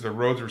paranoid because the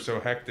roads were so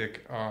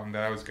hectic that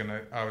I was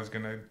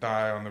gonna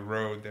die on the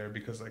road there,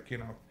 because like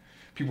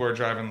people are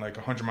driving like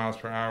 100 miles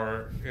per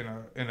hour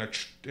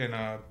in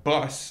a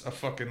bus, a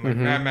fucking like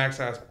Mad Max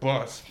ass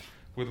bus,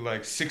 with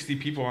like 60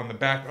 people on the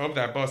back of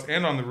that bus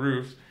and on the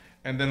roof,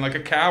 and then like a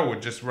cow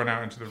would just run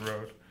out into the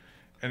road,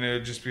 and it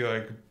would just be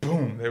like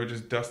boom, they would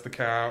just dust the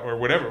cow or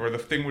whatever, or the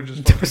thing would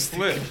just fucking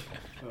flip.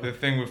 The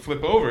thing would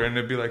flip over and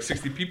there'd be like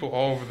 60 people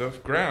all over the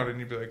ground, and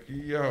you'd be like,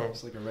 yo,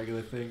 it's like a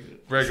regular thing.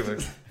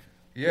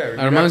 Yeah, you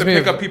have to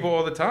pick up people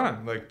all the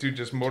time, like, dude,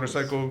 just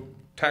motorcycle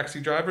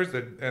taxi drivers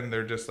and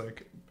they're just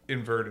like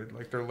inverted,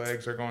 like their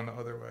legs are going the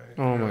other way.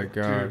 Oh my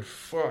god, dude,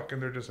 fuck,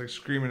 and they're just like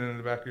screaming in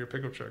the back of your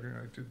pickup truck, and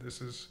you're like, dude,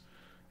 this is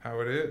how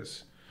it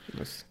is.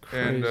 That's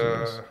crazy.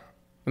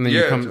 And then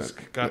you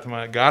just got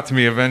to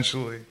me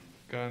eventually.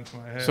 Got into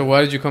my head. So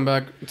why did you come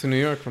back to New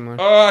York from there?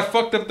 I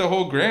fucked up the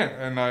whole grant,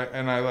 and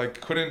I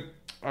like couldn't.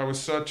 I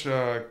was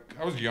I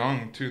was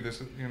young too.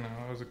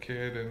 I was a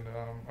kid, and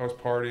I was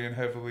partying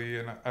heavily,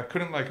 and I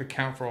couldn't like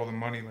account for all the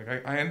money. Like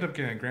I ended up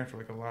getting a grant for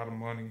like a lot of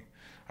money.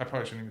 I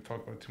probably shouldn't even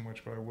talk about it too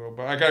much, but I will.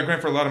 But I got a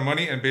grant for a lot of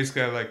money, and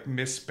basically I like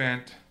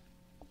misspent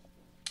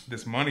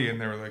this money, and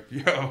they were like,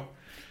 "Yo,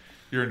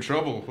 you're in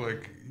trouble.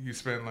 Like you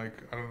spent like,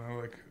 I don't know,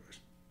 like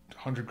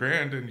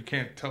 $100,000 and you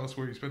can't tell us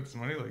where you spent this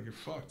money. Like, you're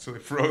fucked." So they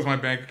froze my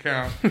bank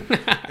account.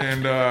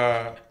 and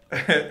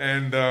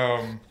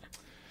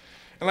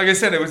like I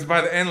said, it was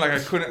by the end, like I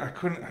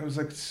couldn't, I was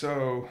like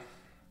so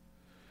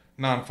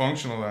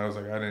non-functional that I was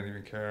like, I didn't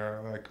even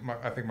care. Like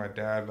I think my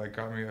dad like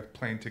got me a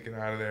plane ticket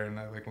out of there, and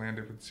I like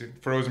landed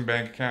with frozen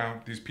bank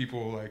account. These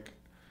people, like,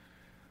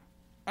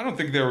 I don't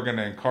think they were going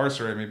to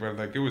incarcerate me, but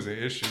like it was an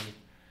issue.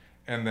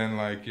 And then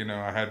like,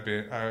 I had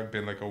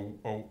been like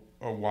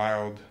a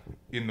wild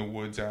in the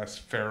woods ass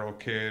feral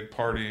kid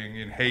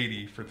partying in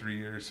Haiti for 3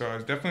 years. So I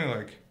was definitely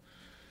like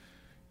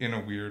in a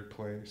weird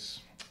place.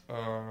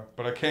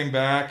 But I came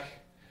back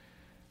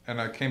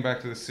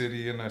to the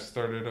city, and I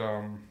started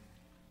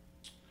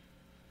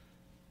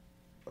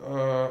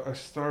I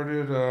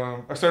started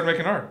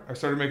making art. I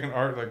started making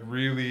art like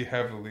really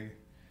heavily,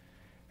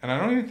 and I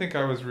don't even think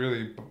I was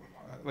really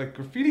like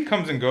graffiti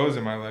comes and goes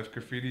in my life.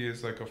 Graffiti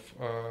is like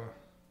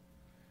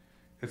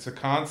it's a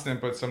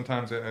constant, but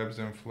sometimes it ebbs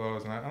and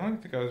flows. And I don't even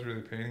think I was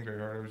really painting very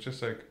hard. I was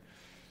just like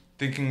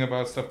thinking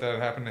about stuff that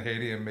had happened to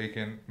Haiti and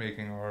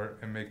making art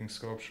and making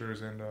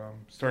sculptures and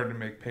starting to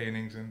make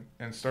paintings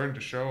and starting to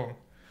show them.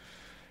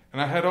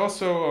 And I had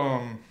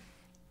also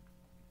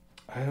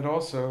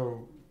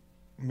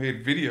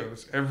made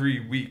videos every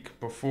week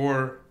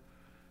before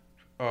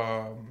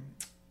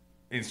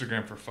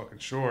Instagram for fucking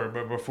sure,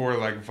 but before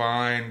like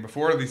Vine,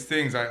 before all these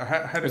things, I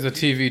had it was a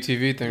TV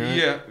thing,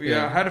 right?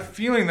 Yeah. I had a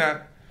feeling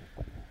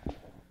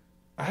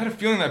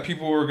that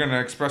people were gonna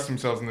express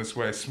themselves in this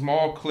way,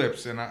 small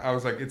clips, and I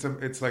was like,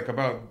 it's like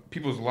about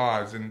people's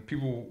lives, and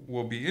people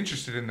will be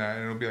interested in that,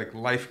 and it'll be like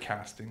life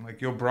casting,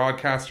 like you'll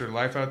broadcast your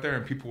life out there,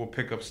 and people will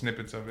pick up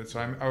snippets of it.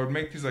 So I would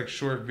make these like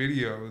short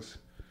videos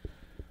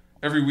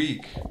every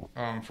week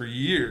for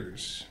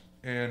years,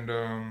 and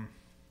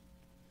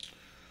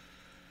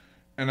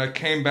I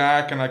came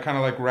back and I kind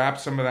of like wrapped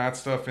some of that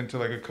stuff into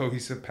like a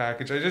cohesive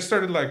package. I just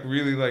started like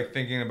really like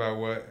thinking about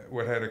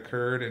what had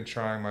occurred and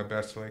trying my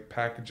best to like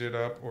package it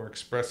up or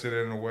express it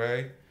in a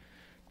way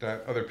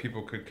that other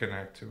people could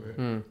connect to it.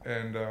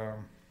 And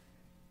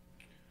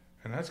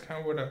that's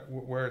kind of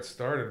where it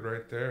started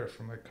right there,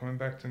 from like coming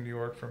back to New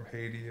York from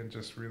Haiti and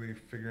just really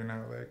figuring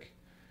out like,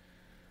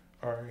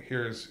 all right,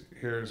 here's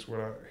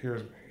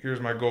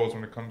my goals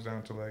when it comes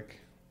down to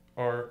like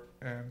art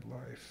and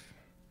life.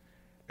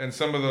 And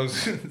some of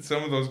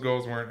those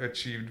goals weren't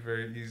achieved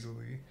very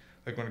easily.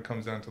 Like when it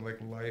comes down to like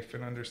life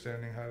and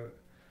understanding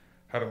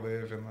how to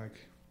live, and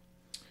like,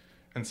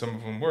 and some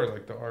of them were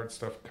like the art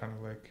stuff kind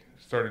of like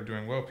started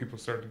doing well. People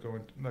started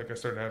going, like I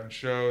started having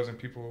shows and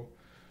people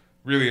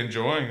really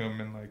enjoying them,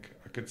 and like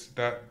I could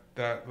that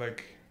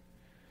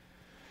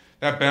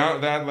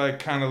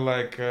kind of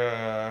like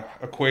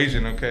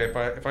equation. Okay,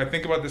 if I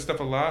think about this stuff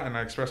a lot and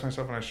I express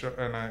myself and I show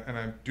and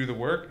I do the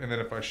work, and then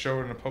if I show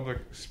it in a public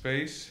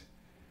space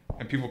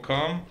and people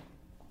come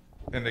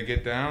and they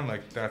get down,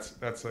 like that's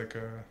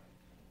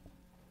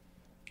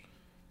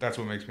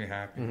what makes me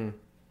happy. Mm-hmm.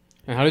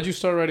 And how did you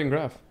start writing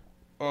graph?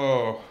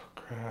 Oh,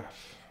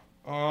 graph.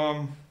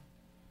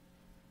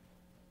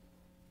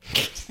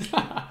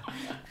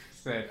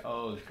 Said,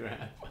 oh,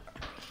 graph.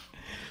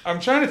 I'm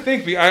trying to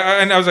think.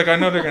 I was like, I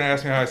know they're gonna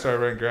ask me how I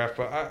started writing graph,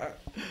 but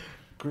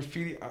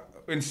graffiti.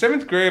 In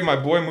 7th grade, my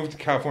boy moved to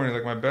California.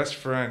 Like my best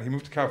friend, he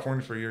moved to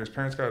California for a year. His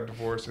parents got a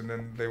divorce, and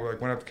then they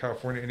went up to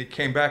California, and he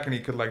came back and he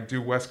could like do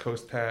West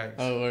Coast tags.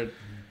 Oh, Lord.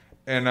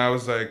 And I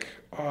was like,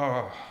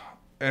 oh.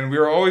 And we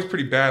were always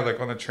pretty bad, like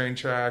on the train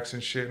tracks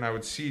and shit. And I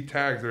would see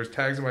tags. There was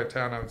tags in my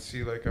town. I would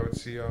see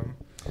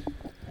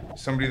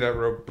somebody that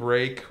wrote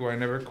Break, who I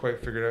never quite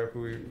figured out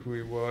who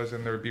he was.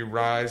 And there would be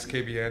Rise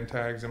KBN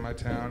tags in my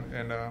town.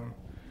 And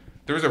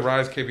there was a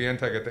Rise KBN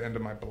tag at the end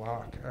of my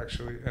block,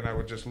 actually. And I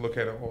would just look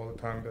at it all the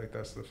time and be like,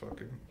 that's the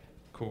fucking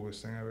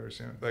coolest thing I've ever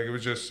seen. Like, it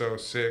was just so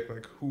sick.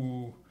 Like,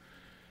 who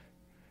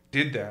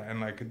did that?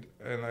 And I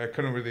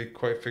couldn't really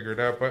quite figure it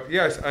out. But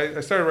yeah,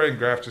 I started writing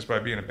graph just by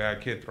being a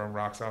bad kid, throwing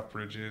rocks off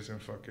bridges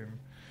and fucking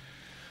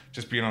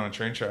just being on the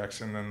train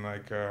tracks. And then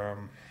like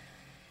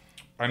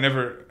I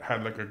never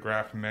had like a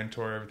graph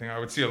mentor or everything. I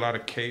would see a lot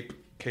of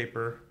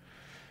Caper,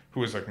 who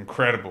was like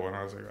incredible, and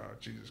I was like, oh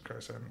Jesus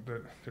Christ,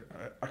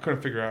 I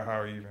couldn't figure out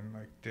how he even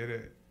like did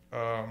it.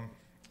 And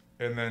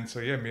then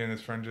so yeah, me and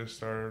this friend just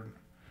started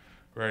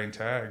writing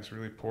tags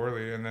really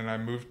poorly, and then I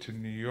moved to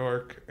New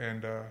York,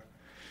 and I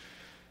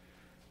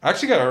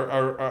actually got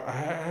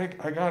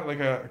I got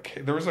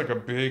like there was like a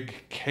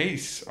big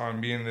case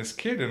on me and this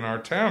kid in our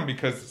town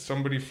because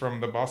somebody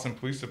from the Boston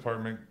Police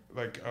Department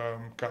like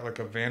got like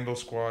a vandal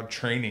squad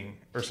training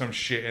or some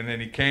shit, and then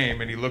he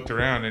came and he looked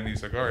around and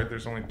he's like, all right,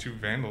 there's only 2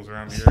 vandals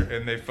around here,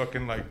 and they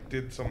fucking like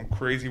did some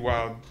crazy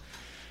wild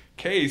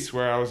case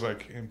where I was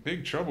like in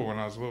big trouble when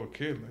I was a little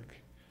kid,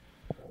 like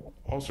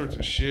all sorts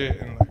of shit,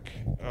 and like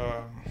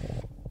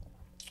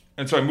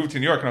and so I moved to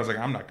New York, and I was like,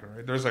 I'm not gonna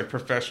write. There's like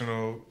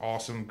professional,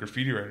 awesome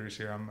graffiti writers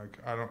here. I'm like,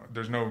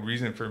 there's no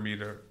reason for me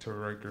to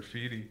write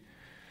graffiti.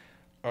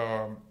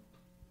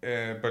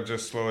 But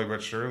just slowly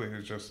but surely,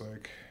 it's just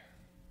like,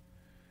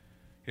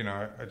 you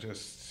know, I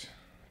just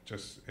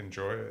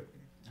enjoy it.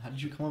 How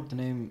did you come up with the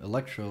name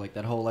Electro? Like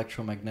that whole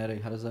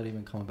electromagnetic, how does that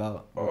even come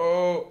about?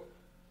 Oh,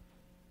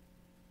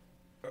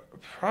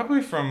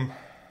 probably from,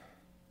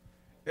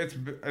 it's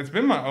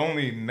been my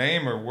only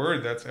name or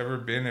word that's ever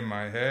been in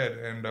my head,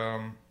 and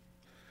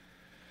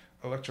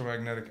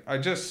electromagnetic.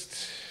 It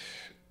just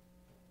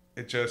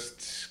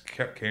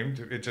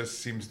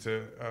seems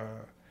to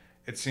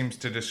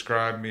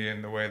describe me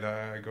in the way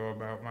that I go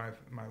about my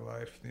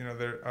life. You know,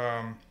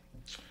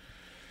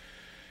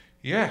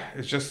 yeah,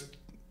 it's just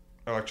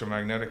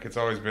electromagnetic. It's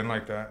always been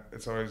like that.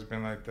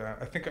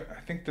 I think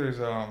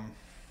there's I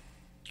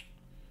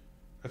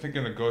think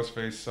in the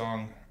Ghostface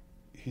song,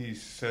 he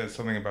says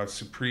something about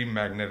supreme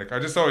magnetic. I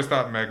just always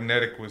thought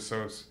magnetic was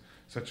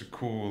such a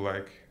cool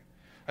like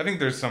I think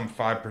there's some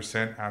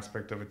 5%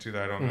 aspect of it too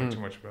that I don't know Mm-hmm. too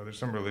much about. There's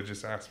some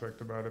religious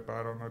aspect about it, but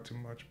I don't know too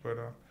much. But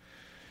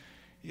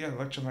yeah,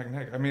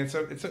 electromagnetic. I mean,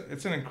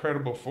 it's an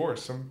incredible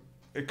force.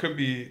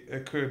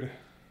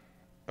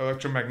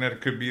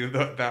 Electromagnetic could be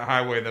that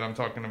highway that I'm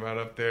talking about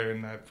up there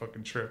in that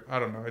fucking trip. I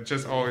don't know.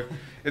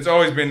 It's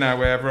always been that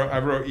way. I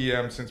wrote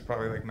EM since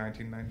probably like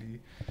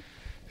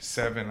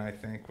 1997. I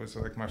think was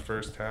like my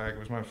first tag. It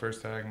was my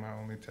first tag, my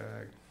only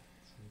tag.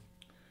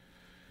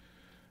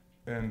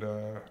 And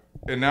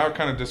now it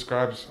kind of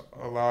describes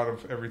a lot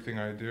of everything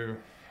I do.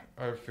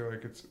 I feel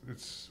like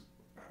it's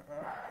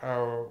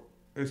how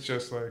it's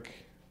just like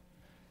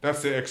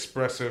that's the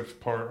expressive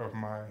part of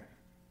my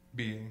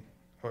being,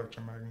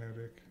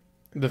 electromagnetic.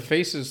 The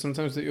faces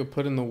sometimes that you'll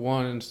put in the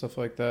one and stuff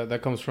like that,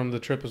 that comes from the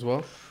trip as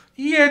well?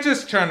 Yeah,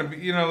 just trying to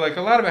be, like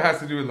a lot of it has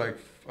to do with like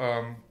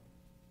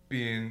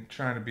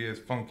trying to be as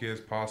funky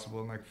as possible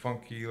and like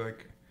funky,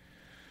 like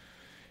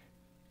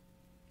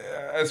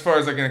as far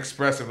as like an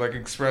expressive, like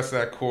express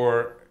that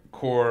core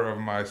of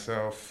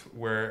myself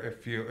where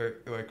it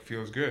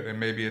feels good, and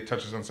maybe it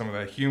touches on some of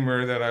that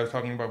humor that I was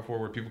talking about before,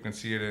 where people can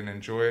see it and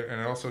enjoy it,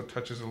 and it also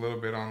touches a little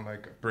bit on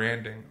like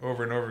branding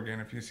over and over again.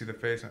 If you see the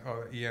face, and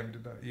EM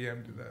did that,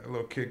 a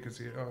little kid could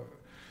see it. Oh,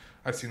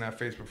 I've seen that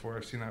face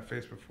before.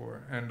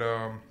 And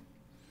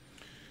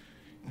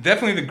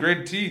definitely the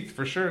grid teeth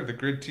for sure. The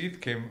grid teeth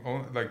came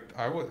like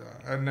I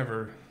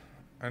never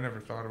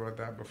thought about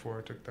that before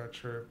I took that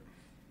trip.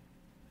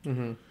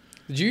 Mm-hmm.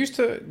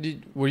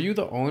 Were you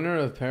the owner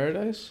of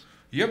Paradise?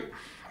 Yep,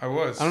 I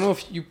was. I don't know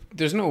if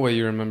there's no way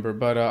you remember,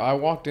 but I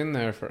walked in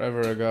there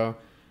forever ago,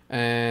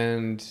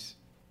 and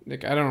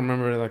like I don't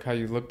remember like how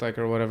you looked like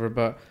or whatever,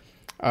 but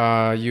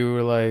you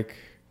were like,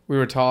 we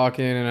were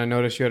talking, and I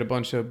noticed you had a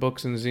bunch of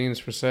books and zines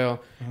for sale,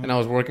 and I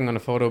was working on a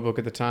photo book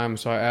at the time,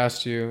 so I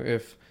asked you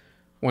if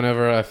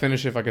whenever I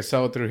finish, if I could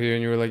sell it through here,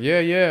 and you were like,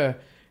 yeah,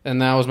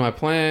 and that was my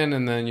plan,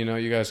 and then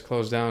you guys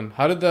closed down.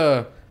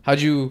 How'd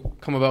you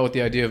come about with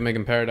the idea of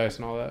making Paradise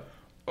and all that?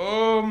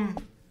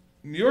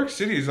 New York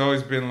City has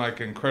always been like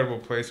an incredible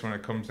place when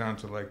it comes down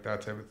to like that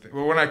type of thing.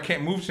 Well, when I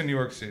moved to New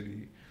York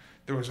City,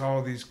 there was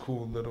all these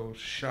cool little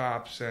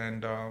shops,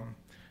 and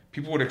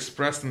people would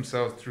express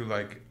themselves through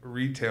like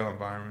retail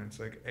environments,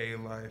 like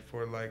A-Life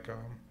or like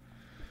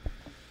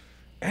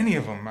any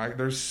of them.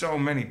 There's so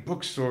many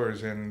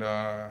bookstores, and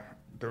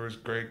there was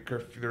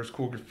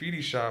cool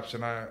graffiti shops,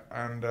 and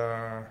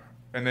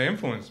they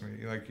influenced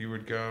me. Like you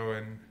would go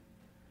and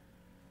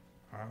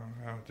I don't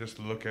know, just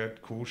look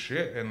at cool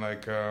shit, and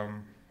like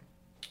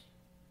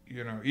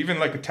even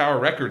like a Tower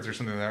Records or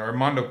something like that, or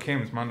Mondo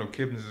Kim's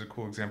is a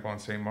cool example on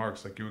St.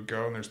 Mark's. Like you would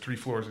go and there's 3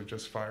 floors of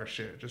just fire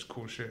shit, just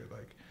cool shit,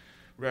 like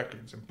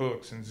records and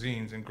books and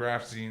zines and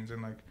graph zines,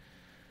 and like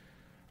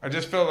I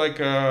just felt like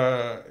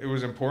it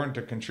was important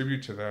to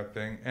contribute to that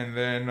thing. And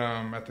then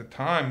at the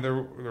time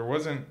there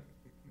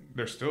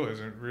still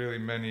isn't really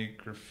many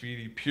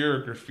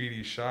pure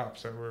graffiti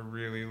shops that were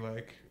really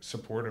like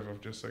supportive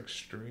of just like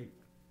straight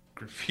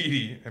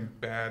graffiti and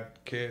bad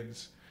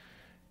kids,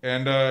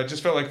 and it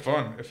just felt like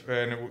fun.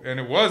 And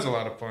it was a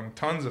lot of fun,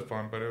 tons of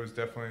fun, but it was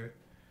definitely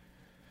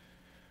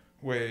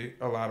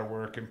a lot of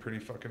work and pretty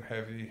fucking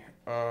heavy.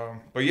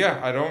 But yeah,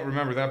 I don't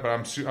remember that, but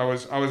I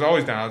was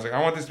always down. I was like,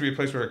 I want this to be a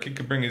place where a kid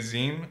could bring a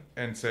zine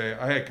and say,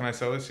 oh, hey, can I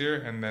sell this here?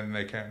 And then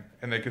they can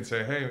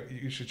say, hey,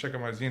 you should check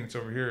out my zine, it's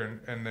over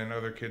here. And then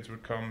other kids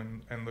would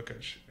come and look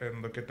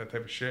at that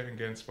type of shit and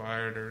get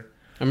inspired. Or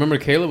I remember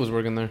Caleb was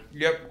working there.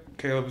 Yep,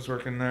 Caleb was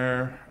working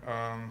there.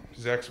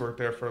 Zach's worked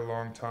there for a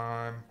long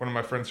time. One of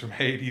my friends from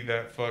Haiti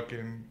that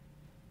fucking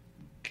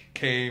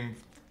came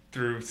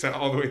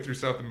all the way through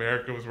South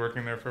America was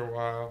working there for a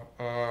while.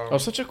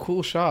 Such a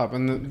cool shop,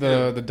 and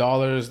the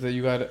dollars that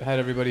you had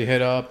everybody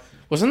hit up.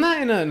 Wasn't that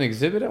in an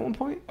exhibit at one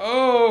point?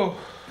 Oh,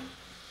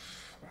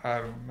 I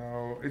don't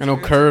know. I know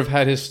Curve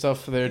had his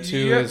stuff there too.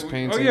 Yeah, his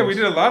paintings. Oh yeah, we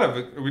did a lot of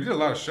it. We did a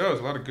lot of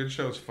shows, a lot of good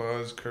shows.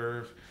 Fuzz,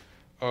 Curve,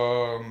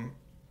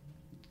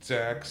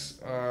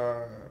 Zach's,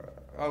 a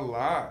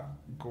lot.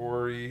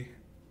 Gory.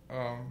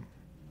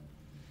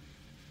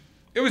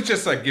 It was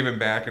just like giving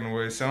back in a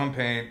way, selling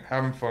paint,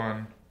 having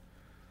fun,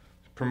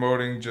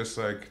 promoting just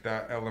like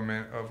that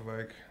element of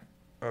like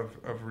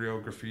of real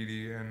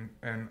graffiti and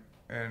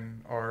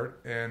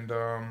art, and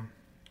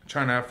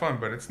trying to have fun.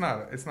 But it's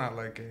not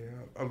like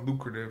a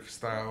lucrative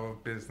style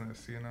of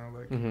business,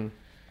 like. Mm-hmm.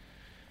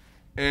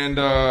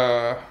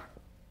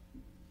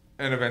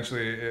 And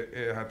eventually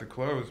it had to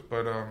close,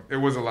 but it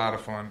was a lot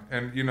of fun.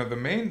 And the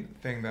main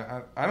thing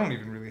that I don't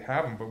even really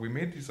have them, but we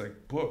made these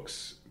like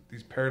books,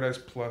 these Paradise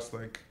Plus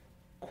like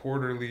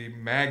quarterly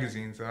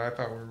magazines that I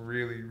thought were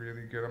really,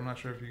 really good. I'm not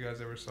sure if you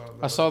guys ever saw those.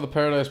 I saw the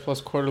Paradise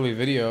Plus quarterly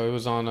video. It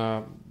was on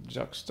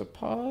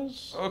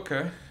Juxtapause.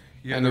 Okay.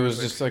 Yeah, and it was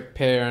just like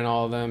Pear and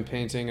all of them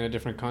painting in a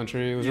different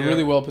country. It was a Yeah.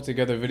 really well put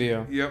together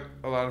video. Yep,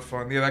 a lot of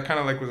fun. Yeah, that kind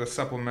of like was a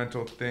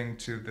supplemental thing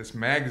to this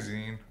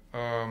magazine.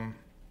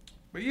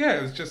 But yeah,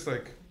 it was just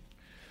like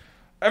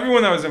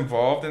everyone that was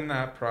involved in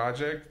that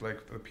project,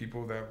 like the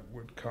people that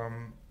would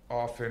come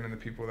often and the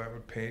people that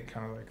would paint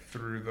kind of like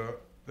through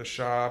the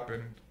shop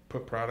and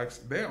put products.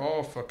 They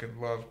all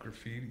fucking love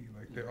graffiti.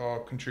 Like they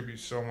all contribute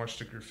so much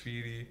to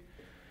graffiti,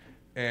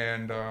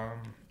 and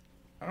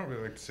I don't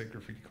really like to say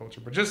graffiti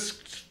culture, but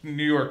just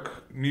New York,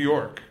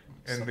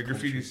 and the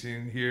graffiti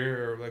scene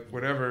here, or like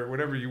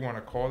whatever you want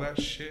to call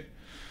that shit.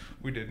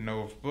 We did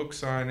book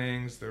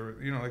signings. There were,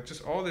 like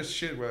just all this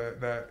shit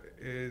that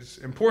is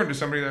important to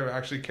somebody that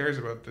actually cares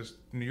about this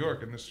New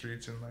York and the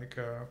streets and like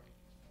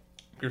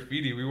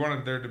graffiti. We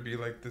wanted there to be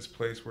like this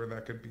place where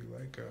that could be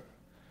like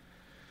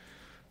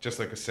just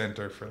like a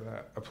center for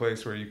that, a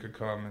place where you could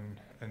come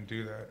and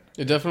do that.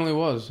 It definitely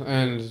was,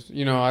 and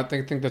I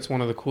think that's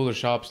one of the cooler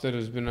shops that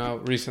has been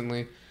out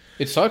recently.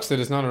 It sucks that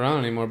it's not around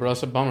anymore, but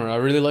that's a bummer. I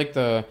really like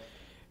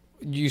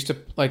you used to,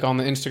 like, on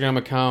the Instagram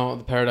account,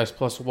 the Paradise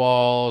Plus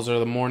walls or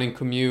the morning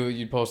commute,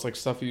 you'd post like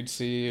stuff you'd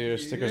see or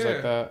stickers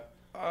like that.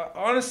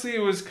 Honestly, it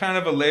was kind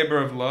of a labor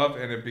of love,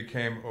 and it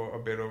became a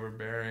bit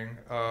overbearing.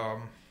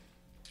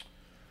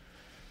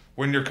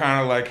 When you're kind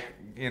of like,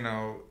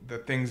 the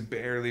thing's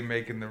barely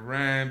making the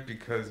rent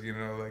because,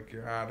 like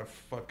you're out of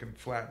fucking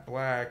flat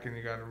black and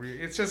you got to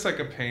it's just like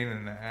a pain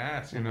in the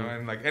ass, Mm-hmm.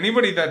 and like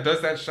anybody that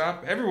does that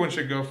shop, everyone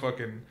should go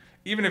fucking,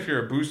 even if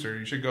you're a booster,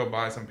 you should go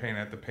buy some paint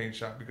at the paint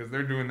shop because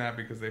they're doing that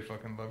because they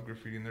fucking love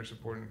graffiti and they're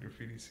supporting the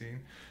graffiti scene.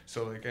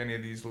 So like any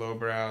of these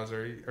lowbrows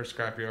or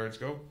scrap yards,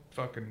 go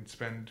fucking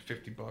spend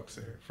 $50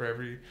 there for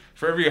every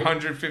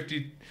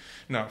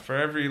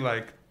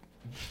like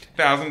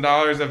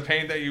 $1,000 of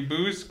paint that you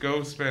boost.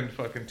 Go spend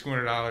fucking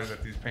 $200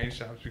 at these paint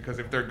shops because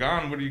if they're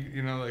gone, what are you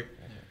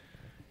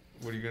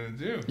what are you gonna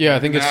do? Yeah,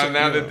 I think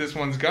now that this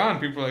one's gone,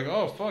 people are like,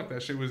 oh fuck,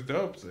 that shit was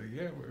dope. So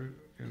yeah,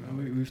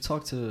 we've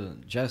talked to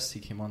Jess. He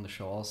came on the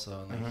show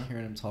also, and like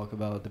hearing him talk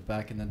about the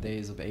back in the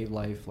days of A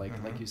Life, like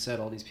you said,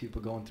 all these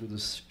people going through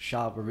this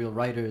shop are real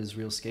writers,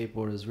 real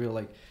skateboarders, real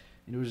like,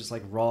 it was just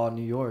like raw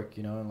New York,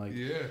 and like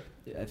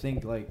I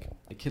think like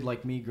a kid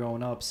like me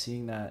growing up,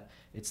 seeing that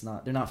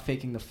they're not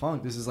faking the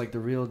funk. This is like the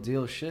real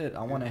deal shit.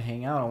 I want to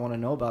hang out. I want to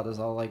know about this.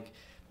 I'll like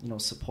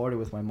support it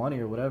with my money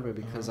or whatever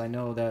because I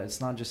know that it's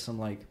not just some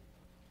like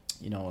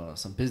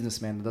some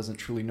businessman that doesn't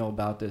truly know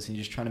about this and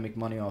he's just trying to make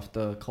money off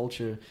the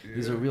culture.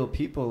 These are real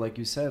people, like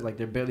you said, like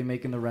they're barely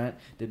making the rent.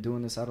 They're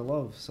doing this out of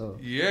love. So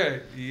yeah,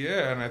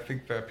 and I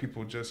think that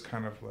people just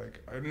kind of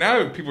like,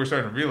 now people are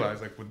starting to realize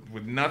like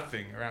with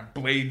nothing around,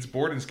 Blades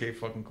board and skate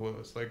fucking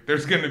closed. Like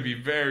there's gonna be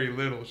very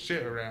little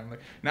shit around. Like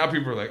now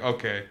people are like,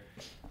 okay,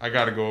 I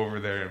gotta go over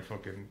there and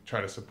fucking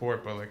try to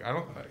support. But like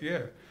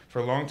for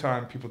a long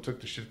time, people took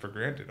the shit for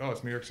granted. Oh,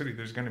 it's New York City.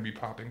 There's going to be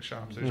popping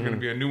shops. There's going to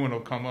be a new one will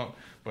come up.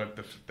 But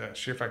the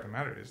sheer fact of the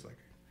matter is, like,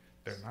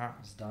 they're not.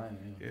 It's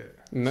dying,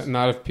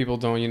 Not if people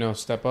don't,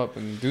 step up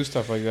and do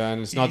stuff like that.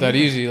 And it's not that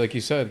easy, like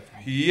you said.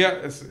 Yeah,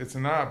 it's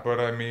not.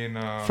 But, I mean...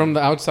 from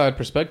the outside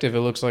perspective,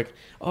 it looks like,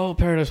 oh,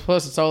 Paradise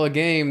Plus, it's all a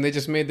game. They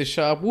just made the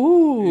shop.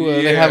 Woo!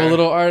 Yeah. They have a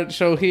little art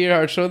show here,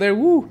 art show there.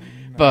 Woo! No.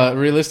 But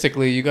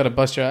realistically, you got to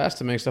bust your ass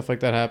to make stuff like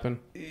that happen.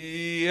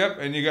 Yep,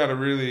 and you gotta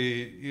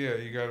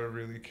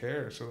really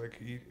care. So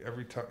like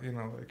every time,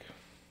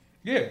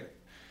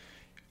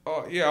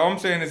 all I'm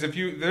saying is if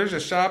there's a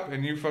shop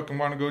and you fucking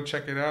want to go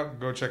check it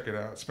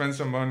out. Spend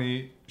some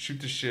money,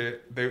 shoot the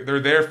shit. They're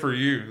there for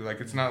you.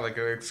 Like it's not like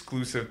an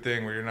exclusive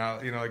thing where you're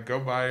not, like go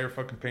buy your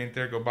fucking paint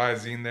there, go buy a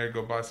zine there,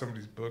 go buy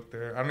somebody's book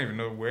there. I don't even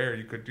know where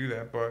you could do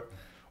that,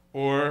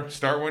 or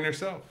start one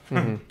yourself.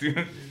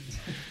 Mm-hmm.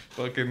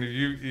 Fucking,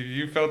 if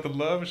you felt the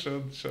love,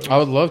 show. I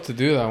would love to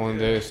do that one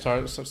day.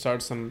 Start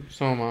some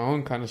of my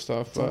own kind of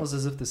stuff. It's almost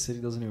as if the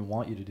city doesn't even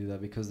want you to do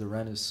that because the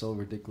rent is so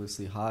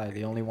ridiculously high.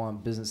 They only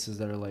want businesses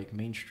that are like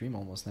mainstream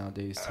almost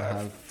nowadays to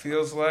have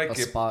feels like a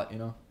spot,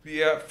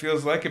 Yeah, it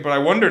feels like it. But I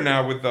wonder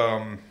now with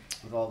all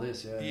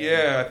this,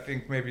 I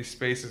think maybe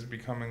space is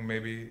becoming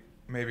maybe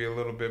a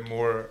little bit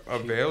more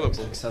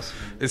available.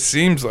 Accessible. It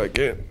seems like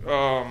it.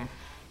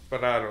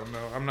 But I don't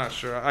know. I'm not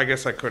sure. I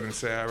guess I couldn't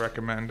say I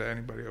recommend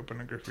anybody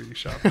open a graffiti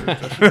shop. It's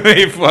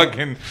definitely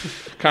fucking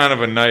kind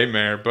of a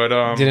nightmare.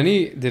 But did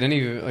any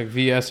like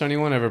VS or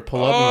anyone ever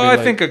pull up? Oh, I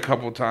think a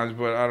couple times,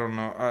 but I don't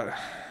know.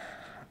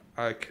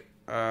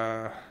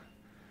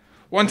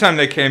 One time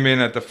they came in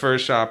at the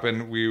first shop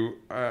and we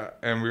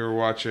were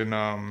watching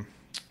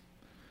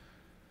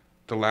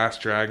The Last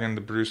Dragon, the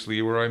Bruce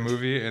Leroy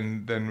movie,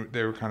 and then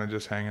they were kind of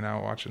just hanging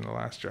out watching The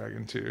Last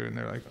Dragon too, and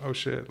they're like, "Oh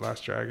shit,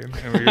 Last Dragon,"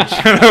 and we were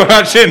trying to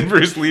watch it.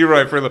 Bruce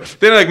Leroy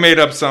they like made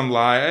up some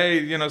lie.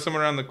 Hey,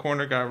 someone around the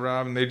corner got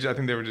robbed, and I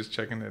think they were just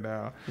checking it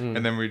out,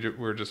 and then we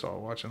were just all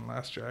watching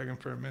Last Dragon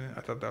for a minute. I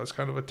thought that was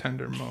kind of a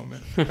tender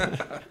moment.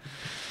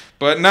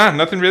 But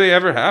nothing really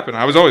ever happened.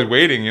 I was always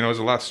waiting. It was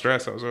a lot of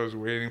stress. I was always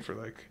waiting for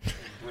like,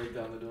 break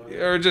down the door,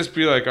 or just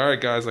be like, all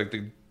right, guys, like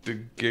the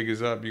gig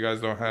is up. You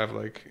guys don't have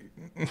like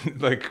what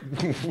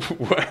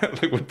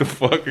the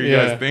fuck are you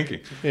guys thinking?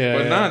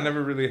 But it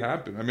never really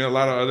happened. I mean, a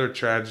lot of other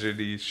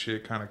tragedy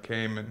shit kind of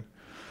came, and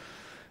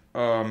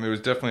it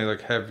was definitely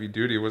like heavy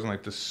duty. It wasn't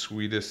like the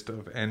sweetest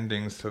of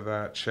endings to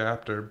that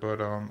chapter,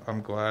 but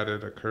I'm glad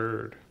it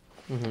occurred.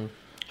 Mm-hmm.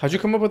 How'd you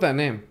come up with that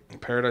name?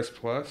 Paradise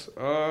Plus.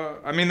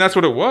 I mean, that's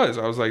what it was.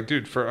 I was like,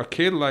 dude, for a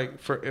kid like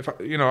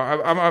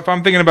if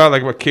I'm thinking about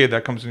like a kid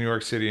that comes to New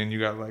York City and you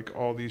got like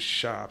all these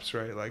shops,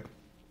 right? Like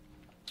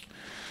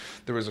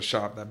there was a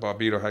shop that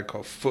Bobito had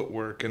called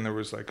Footwork, and there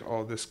was like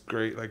all this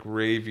great like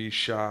ravey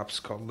shops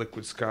called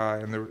Liquid Sky,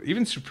 and there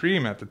even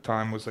Supreme at the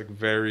time was like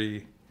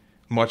very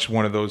much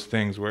one of those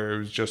things where it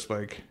was just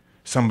like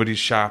somebody's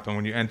shop, and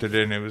when you entered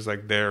in, it was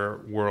like their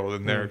world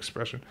and their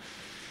expression.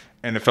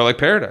 And it felt like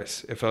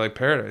paradise.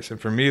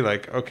 And for me,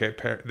 like, okay,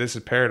 this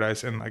is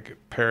paradise, and like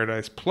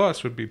Paradise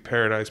Plus would be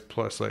paradise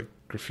plus like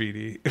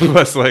graffiti,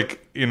 plus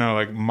like, you know,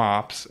 like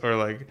mops, or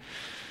like,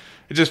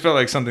 it just felt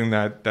like something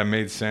that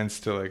made sense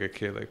to like a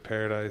kid, like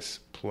paradise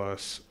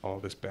plus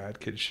all this bad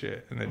kid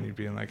shit, and then you'd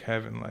be in like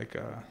heaven,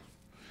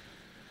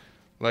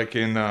 like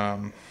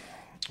in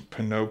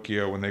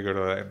Pinocchio when they go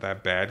to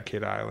that bad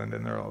kid island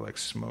and they're all like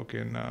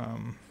smoking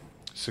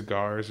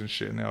cigars and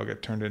shit, and they all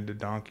get turned into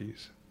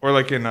donkeys. Or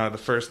like in the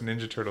first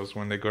Ninja Turtles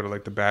when they go to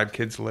like the bad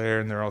kid's lair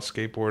and they're all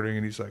skateboarding,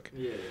 and he's like,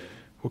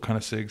 what kind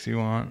of cigs you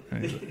want?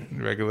 And he's like,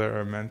 regular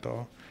or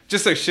menthol?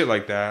 Just like shit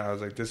like that. I was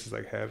like, this is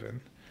like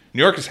heaven.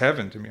 New York is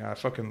heaven to me. I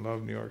fucking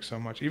love New York so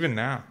much. Even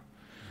now.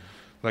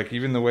 Like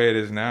even the way it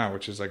is now,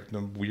 which is like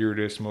the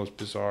weirdest, most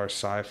bizarre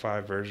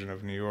sci-fi version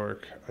of New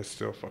York, I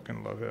still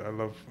fucking love it. I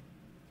love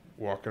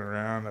walking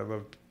around. I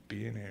love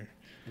being here.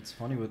 It's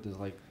funny with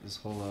this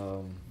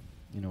whole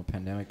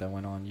pandemic that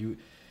went on.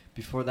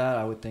 Before that,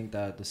 I would think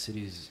that the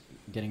city's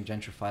getting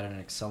gentrified at an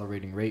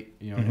accelerating rate,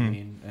 you know what I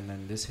mean? And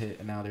then this hit,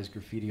 and now there's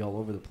graffiti all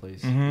over the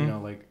place. You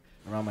know, like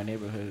around my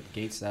neighborhood,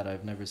 gates that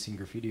I've never seen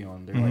graffiti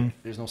on. They're like,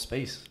 there's no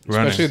space.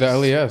 Especially the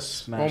LES.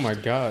 Smashed. Oh my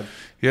God.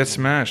 Yeah, it's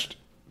smashed.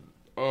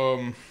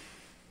 It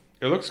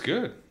looks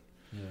good.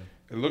 Yeah.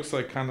 It looks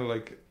like kind of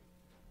like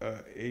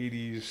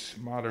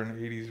modern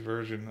 80s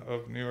version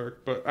of New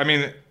York. But I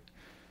mean,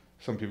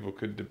 some people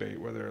could debate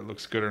whether it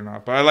looks good or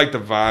not, but I like the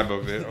vibe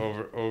of it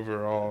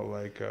overall.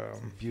 Like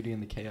beauty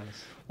in the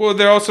chaos. Well,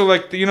 they're also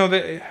like, you know,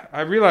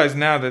 I realize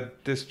now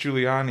that this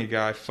Giuliani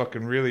guy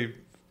fucking really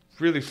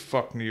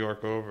fucked New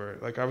York over.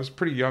 Like I was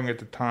pretty young at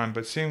the time,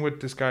 but seeing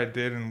what this guy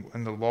did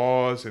and the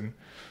laws and,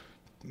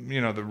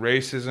 you know, the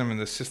racism and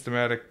the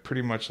systematic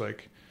pretty much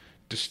like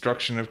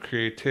destruction of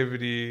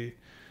creativity,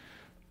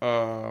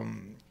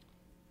 the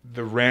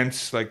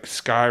rents like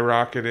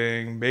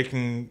skyrocketing,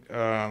 making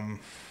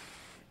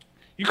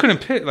you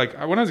couldn't piss. Like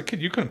when I was a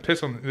kid, you couldn't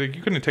piss on. Like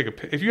you couldn't take a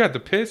piss. If you had to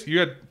piss, you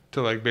had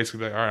to like basically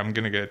be like, all right, I'm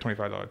gonna get a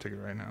 $25 ticket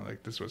right now.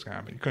 Like this is what's gonna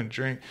happen. You couldn't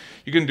drink.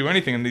 You couldn't do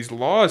anything. And these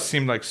laws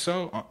seemed like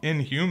so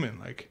inhuman.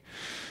 Like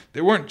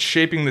they weren't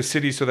shaping the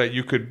city so that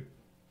you could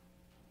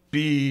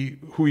be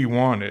who you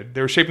wanted.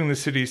 They were shaping the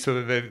city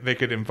so that they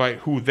could invite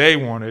who they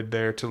wanted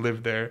there to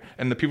live there,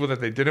 and the people that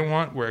they didn't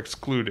want were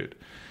excluded.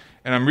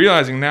 And I'm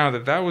realizing now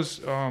that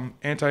was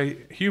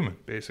anti-human,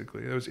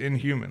 basically. It was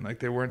inhuman. Like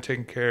they weren't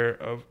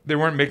they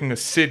weren't making a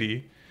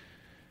city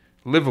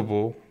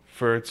livable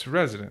for its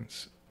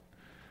residents.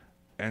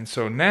 And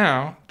so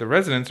now the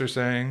residents are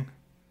saying,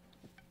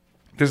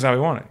 this is how we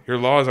want it. Your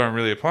laws aren't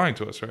really applying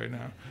to us right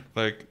now.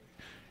 Like,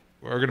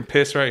 we're going to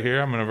piss right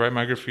here. I'm going to write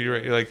my graffiti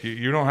right here. Like,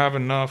 you don't have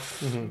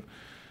enough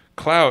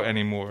clout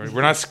anymore.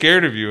 We're not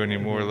scared of you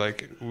anymore.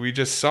 Like, we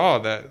just saw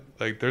that,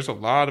 like, there's a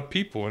lot of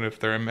people, and if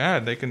they're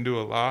mad, they can do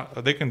a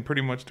lot. They can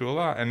pretty much do a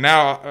lot. And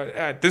now,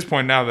 at this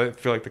point now, I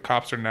feel like the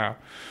cops are now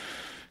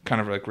kind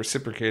of like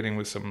reciprocating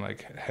with some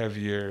like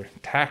heavier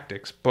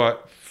tactics.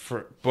 But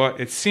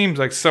it seems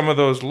like some of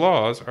those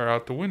laws are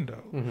out the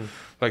window.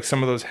 Like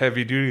some of those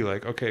heavy duty,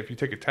 like, okay, if you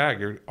take a tag,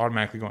 you're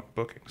automatically going to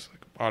bookings,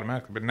 like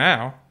automatically. But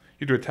now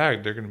you do a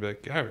tag, they're going to be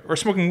like, yeah, or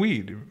smoking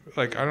weed.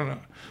 Like, I don't know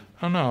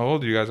how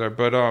old you guys are,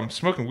 but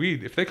smoking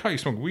weed, if they caught you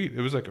smoking weed, it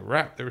was like a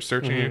rap. They were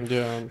searching you.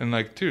 Yeah. And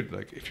like, dude,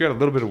 like if you had a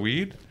little bit of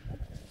weed,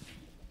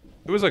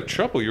 it was like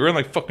trouble. You were in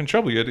like fucking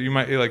trouble. You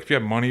might like if you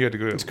had money, you had to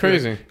go. It's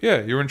crazy.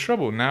 Yeah, you were in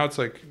trouble. Now it's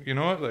like, you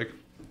know what? Like,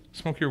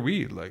 smoke your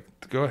weed. Like,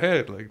 go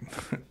ahead. Like,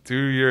 do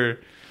your.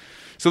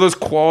 So those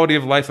quality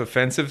of life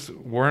offensives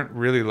weren't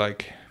really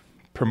like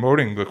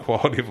promoting the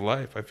quality of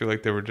life. I feel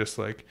like they were just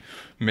like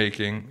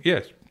making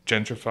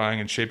gentrifying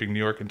and shaping New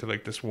York into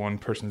like this one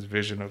person's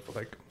vision of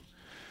like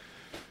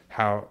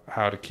how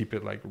to keep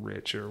it like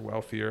rich or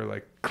wealthy or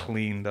like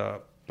cleaned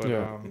up. But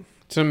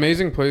it's an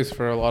amazing place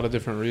for a lot of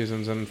different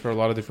reasons and for a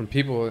lot of different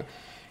people.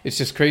 It's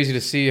just crazy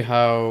to see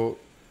how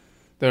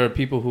there are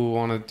people who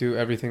want to do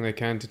everything they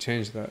can to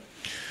change that.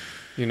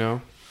 You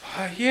know?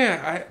 I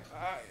guess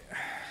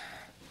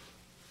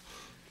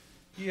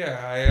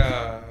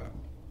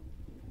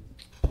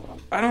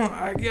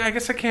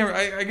I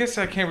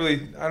can't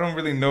really. I don't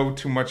really know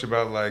too much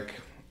about like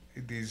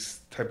these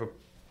type of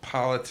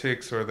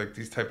politics or like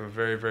these type of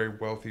very, very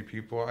wealthy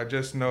people. I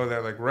just know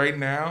that like right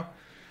now,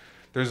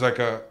 there's like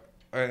an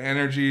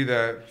energy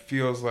that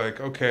feels like,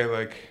 okay,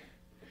 like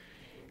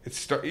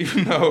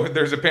even though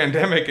there's a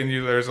pandemic and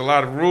there's a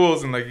lot of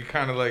rules and like you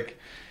kind of like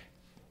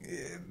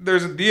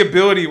there's the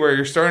ability where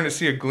you're starting to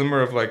see a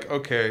glimmer of like,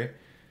 okay,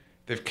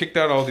 they've kicked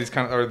out all these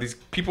or these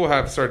people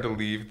have started to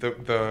leave.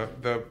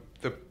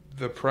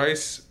 the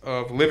price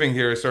of living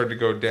here has started to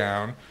go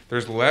down.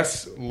 There's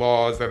less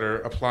laws that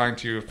are applying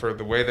to you for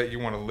the way that you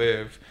want to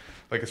live,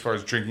 like as far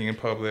as drinking in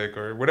public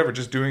or whatever,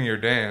 just doing your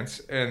dance.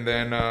 And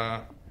then,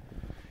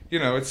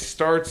 it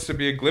starts to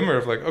be a glimmer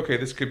of like, okay,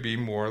 this could be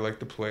more like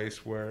the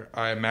place where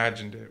I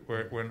imagined it,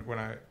 where when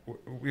I,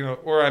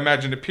 or I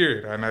imagined it,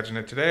 period. I imagined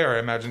it today, or I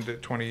imagined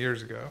it 20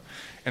 years ago.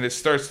 And it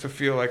starts to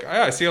feel like,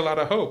 I see a lot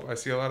of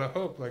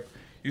hope. Like,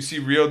 you see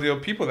real deal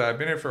people that have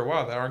been here for a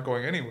while that aren't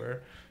going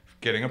anywhere,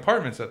 getting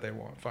apartments that they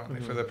want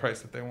finally for the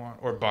price that they want,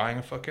 or buying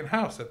a fucking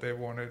house that they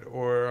wanted,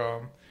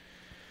 or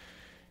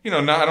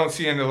I don't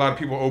see a lot of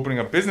people opening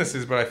up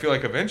businesses, but I feel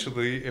like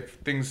eventually, if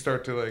things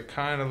start to like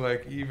kind of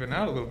like even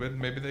out a little bit,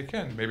 maybe they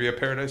can. Maybe a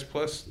Paradise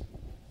Plus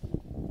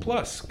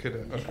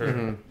could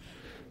occur.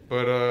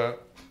 But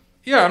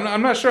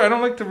I'm not sure. I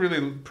don't like to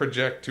really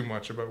project too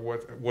much about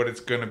what it's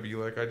gonna be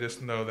like. I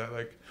just know that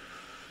like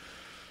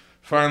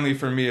finally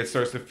for me, it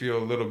starts to feel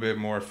a little bit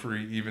more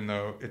free, even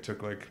though it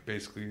took like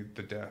basically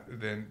the death,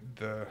 then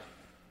the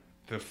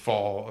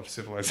fall of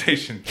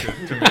civilization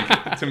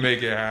to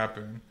make it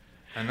happen,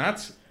 and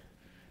that's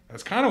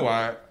kind of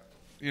why,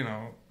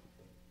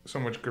 so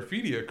much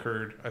graffiti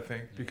occurred, I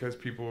think, because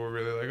people were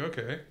really like,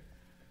 okay,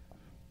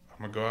 I'm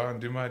going to go out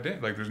and do my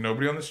dance. Like, there's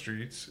nobody on the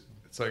streets.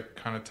 It's, like,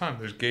 kind of time.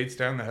 There's gates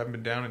down that haven't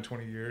been down in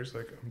 20 years.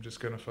 Like, I'm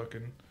just going to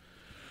fucking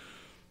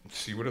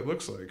see what it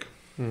looks like.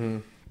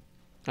 Mm-hmm.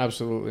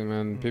 Absolutely,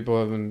 man. People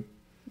haven't,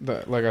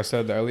 like I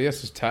said, the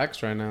LES is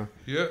taxed right now.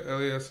 Yeah,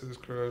 LES is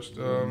crushed.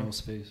 No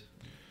space.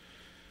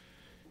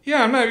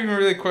 Yeah, I'm not even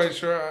really quite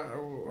sure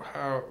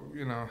how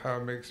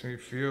it makes me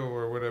feel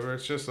or whatever.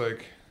 It's just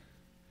like,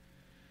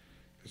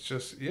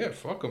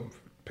 fuck them.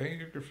 Paint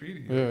your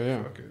graffiti.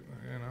 Yeah. Fuck it.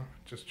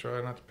 Just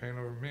try not to paint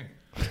over me.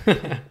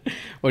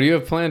 What do you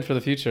have planned for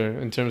the future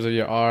in terms of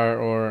your art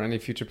or any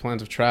future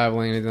plans of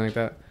traveling, anything like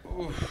that?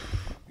 Oof.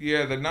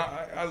 Yeah,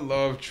 I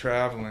love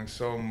traveling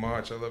so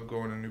much. I love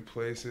going to new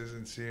places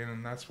and seeing,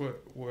 and that's where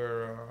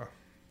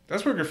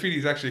graffiti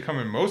is actually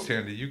coming most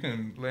handy. You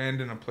can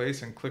land in a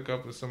place and click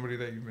up with somebody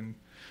that you've been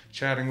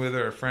chatting with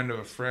or a friend of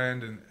a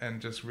friend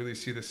and just really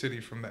see the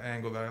city from the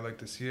angle that I like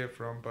to see it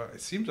from. But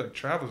it seems like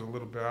travel's a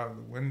little bit out of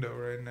the window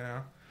right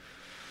now.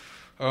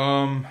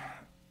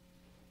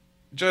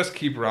 Just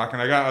keep rocking.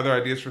 I got other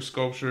ideas for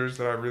sculptures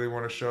that I really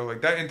want to show.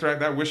 Like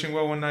that wishing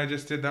well one I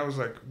just did, that was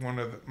like one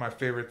of my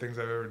favorite things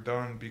I've ever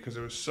done because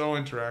it was so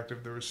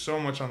interactive. There was so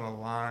much on the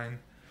line.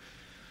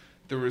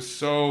 There was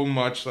so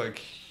much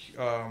like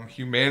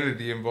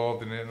humanity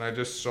involved in it, and I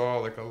just saw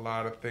like a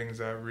lot of things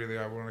that really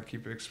I want to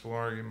keep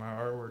exploring in my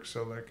artwork.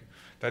 So like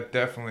that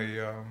definitely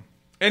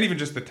and even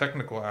just the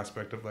technical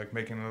aspect of like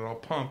making it all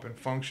pump and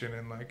function,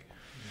 and like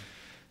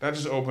that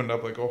just opened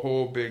up like a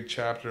whole big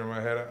chapter in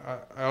my head.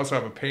 I also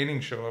have a painting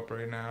show up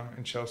right now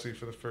in Chelsea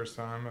for the first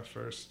time, my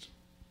first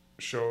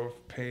show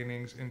of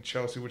paintings in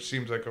Chelsea, which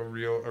seems like a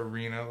real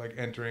arena, like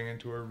entering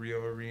into a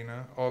real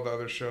arena. All the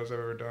other shows I've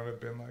ever done have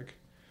been like,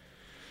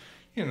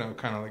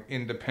 kind of like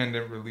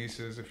independent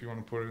releases, if you want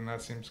to put it in.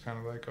 That seems kind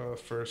of like a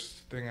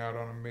first thing out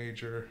on a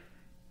major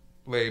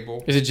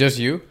label. Is it just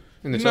you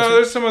in the No, Chelsea?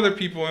 there's some other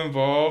people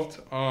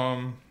involved.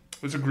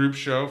 It's a group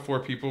show,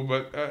 4 people,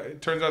 but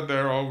it turns out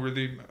they're all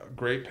really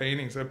great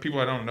paintings. People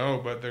I don't know,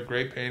 but they're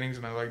great paintings,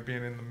 and I like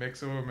being in the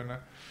mix of them, and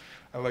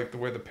I like the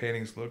way the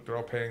paintings look. They're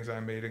all paintings I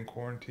made in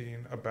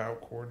quarantine,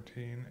 about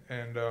quarantine,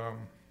 and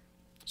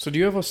So do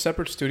you have a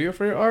separate studio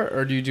for your art,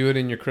 or do you do it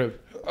in your crib?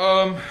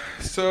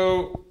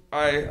 So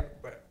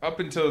up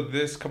until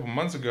this couple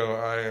months ago,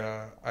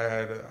 I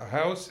had a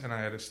house and I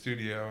had a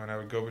studio, and I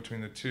would go between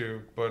the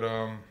two.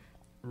 But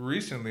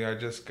recently, I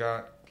just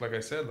got, like I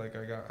said, like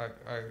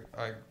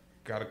I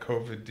got a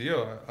COVID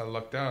deal. I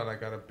lucked out. I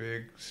got a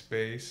big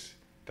space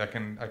that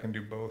I can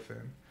do both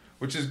in,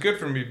 which is good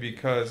for me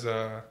because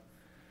when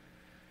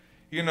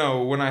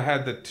I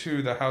had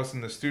the house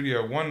and the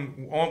studio,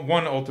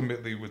 one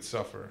ultimately would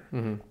suffer.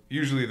 Mm-hmm.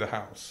 Usually the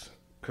house,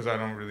 because I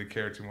don't really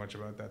care too much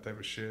about that type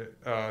of shit.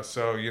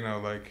 So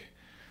like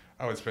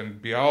I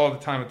would be all the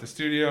time at the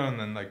studio, and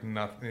then like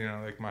nothing,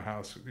 like my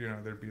house,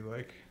 there'd be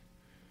like,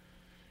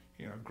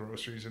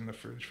 groceries in the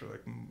fridge for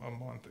like a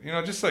month,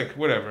 just like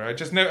whatever. I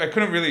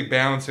couldn't really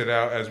balance it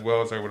out as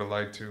well as I would have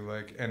liked to.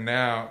 Like, and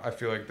now I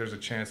feel like there's a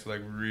chance to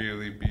like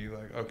really be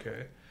like,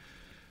 okay,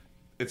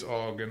 it's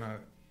all gonna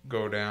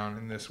go down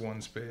in this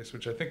one space,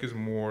 which I think is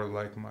more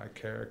like my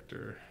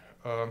character.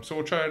 So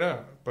we'll try it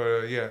out.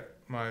 But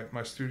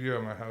my studio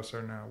and my house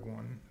are now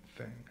one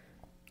thing.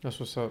 That's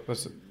what's up. I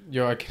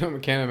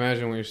can't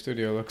imagine what your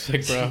studio looks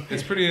like, bro.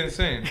 It's pretty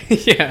insane.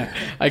 Yeah,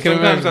 I can.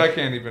 Sometimes imagine. I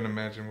can't even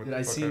imagine what. Dude,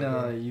 I seen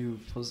you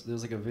post. There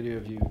was like a video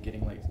of you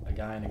getting like a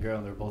guy and a girl,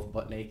 and they're both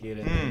butt naked,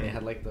 and then they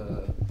had like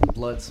the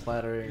blood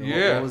splattering.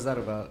 Yeah. What was that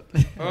about?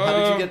 How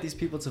did you get these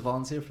people to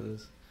volunteer for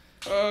this?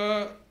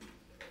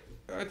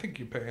 I think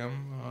you pay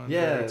them.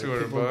 Yeah,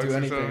 $200 people or do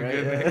anything, something.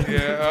 right?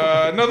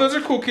 Yeah. No, those are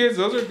cool kids.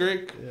 Those are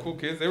great, cool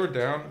kids. They were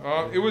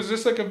down. It was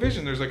just like a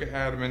vision. There's like an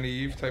Adam and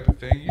Eve type of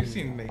thing. You've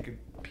seen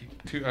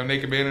a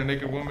naked man and a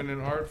naked woman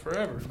in art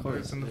forever. Of course,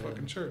 it's in the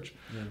fucking church.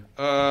 Yeah.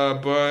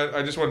 But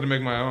I just wanted to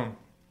make my own.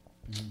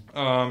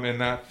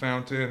 And that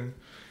fountain,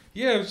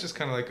 yeah, it was just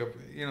kind of like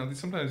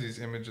sometimes these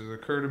images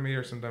occur to me,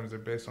 or sometimes they're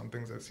based on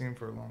things I've seen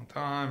for a long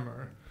time,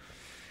 or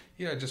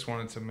I just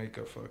wanted to make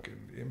a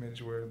fucking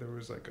image where there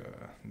was like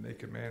a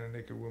naked man, a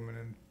naked woman,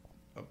 and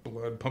a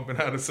blood pumping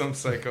out of some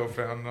psycho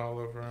fountain all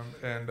over him,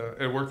 and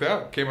it worked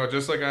out. Came out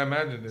just like I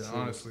imagined it,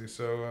 honestly.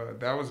 So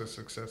that was a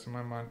success in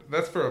my mind.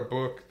 That's for a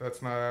book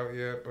that's not out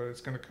yet, but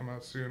it's gonna come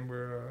out soon.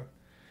 Where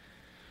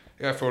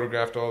I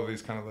photographed all of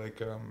these kind of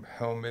like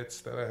helmets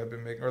that I had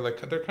been making, or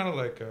like they're kind of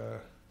like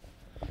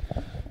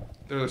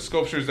they're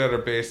sculptures that are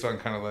based on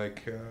kind of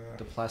like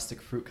the plastic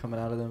fruit coming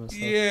out of them and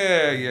stuff.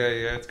 Yeah.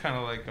 It's kind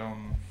of like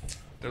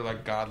they're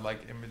like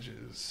godlike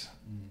images.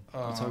 You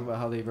talk about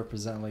how they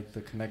represent like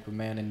the connect with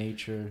man and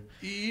nature.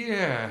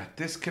 Yeah,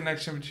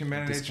 disconnection between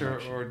man and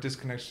nature, or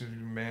disconnection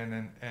between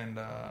man and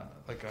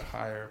like a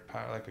higher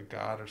power, like a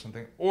god or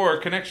something, or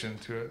a connection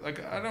to it.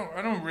 Like I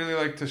don't really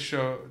like to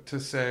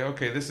say,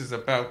 okay, this is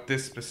about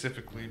this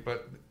specifically,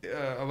 but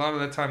a lot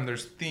of the time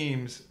there's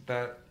themes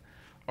that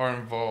are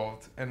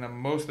involved, and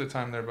most of the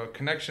time they're about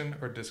connection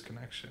or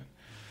disconnection.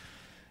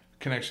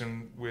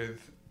 Connection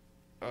with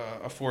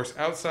a force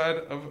outside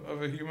of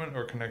a human,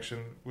 or connection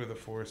with a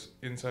force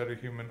inside a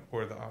human,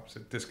 or the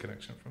opposite,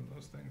 disconnection from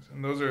those things.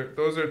 And those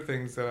are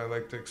things that I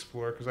like to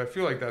explore, because I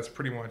feel like that's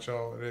pretty much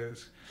all it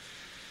is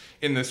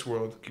in this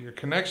world. You're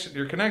connected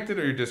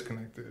or you're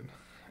disconnected,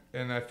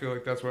 and I feel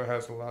like that's what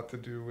has a lot to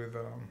do with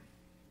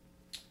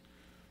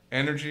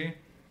energy,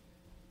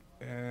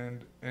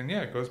 and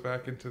yeah, it goes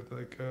back into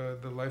like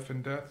the life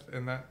and death,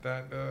 and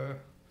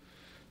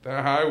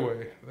that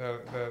highway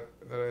that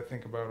I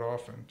think about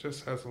often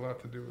just has a lot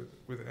to do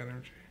with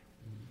energy.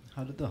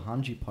 How did the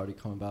Hanji Party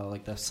come about?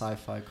 Like that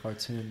sci-fi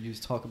cartoon, you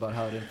talk about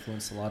how it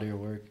influenced a lot of your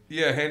work.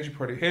 Yeah, Hanji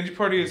Party. Hanji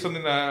Party is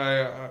something that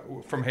I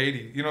from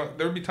Haiti.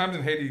 There would be times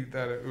in Haiti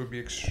that it would be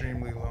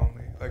extremely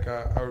lonely. Like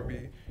I would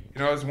be,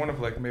 I was one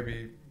of like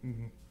maybe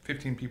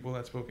 15 people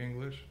that spoke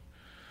English.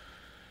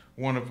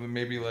 One of them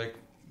maybe like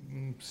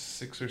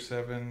 6 or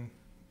 7,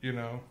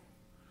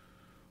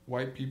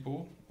 white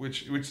people,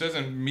 which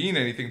doesn't mean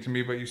anything to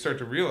me, but you start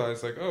to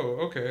realize like, oh,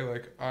 okay,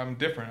 like I'm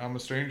different, I'm a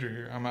stranger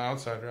here, I'm an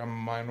outsider, I'm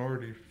a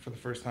minority for the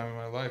first time in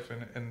my life,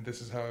 and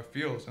this is how it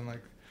feels, and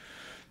like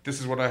this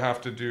is what I have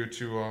to do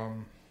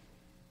to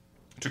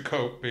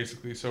cope,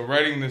 basically. So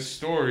writing this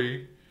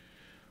story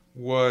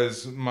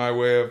was my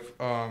way of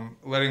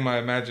letting my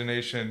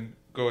imagination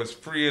go as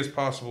free as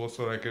possible,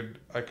 so that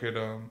I could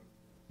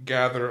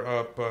gather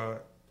up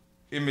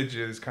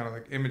images, kind of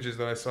like images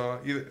that I saw,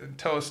 either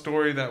tell a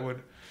story that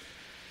would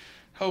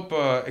help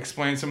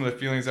explain some of the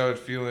feelings I was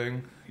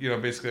feeling.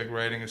 Basically like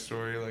writing a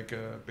story. Like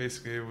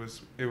basically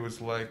it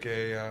was like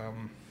a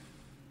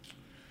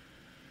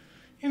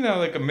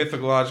like a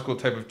mythological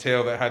type of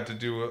tale that had to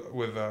do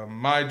with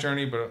my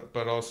journey,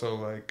 but also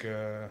like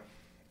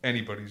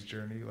anybody's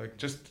journey, like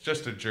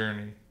just a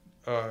journey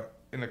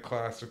in a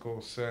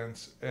classical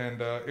sense,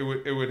 and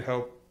it would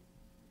help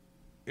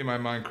in my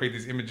mind create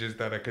these images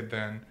that I could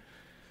then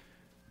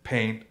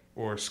paint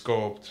or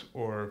sculpt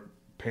or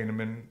paint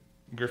them in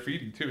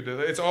graffiti too.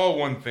 It's all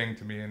one thing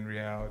to me in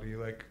reality.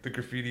 Like the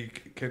graffiti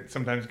can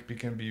sometimes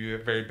can be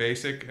very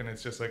basic, and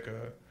it's just like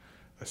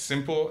a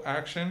simple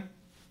action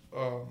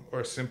or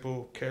a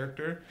simple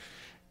character,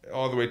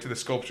 all the way to the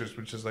sculptures,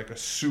 which is like a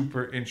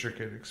super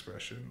intricate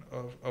expression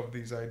of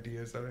these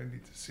ideas that I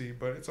need to see.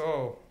 But it's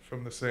all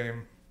from the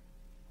same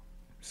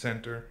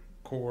center,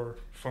 core,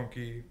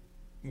 funky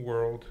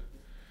world,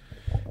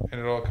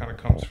 and it all kind of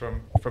comes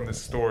from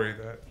this story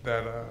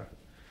that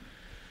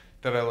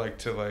I like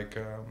to like.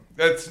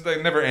 That's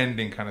like never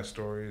ending kind of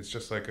story. It's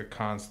just like a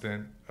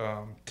constant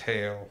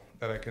tale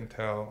that I can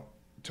tell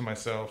to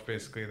myself,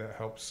 basically, that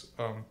helps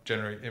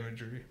generate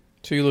imagery.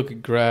 So you look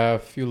at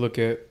graph, you look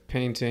at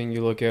painting,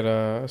 you look at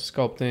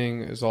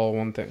sculpting, is all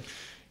one thing.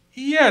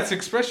 Yeah, it's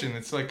expression.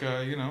 It's like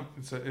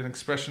it's an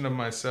expression of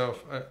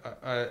myself.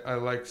 I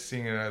like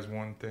seeing it as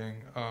one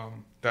thing.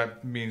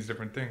 That means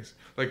different things.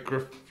 Like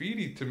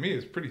graffiti to me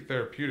is pretty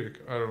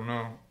therapeutic. I don't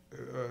know.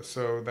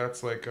 So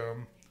that's like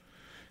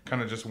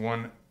kind of just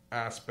one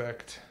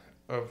aspect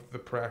of the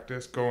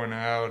practice, going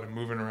out and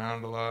moving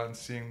around a lot and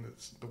seeing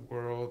the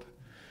world.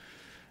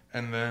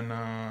 And then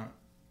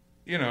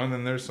and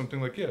then there's something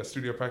like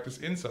studio practice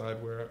inside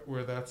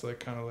where that's like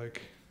kind of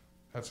like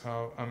that's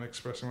how I'm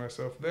expressing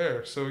myself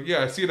there. So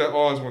I see that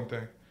all as one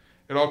thing.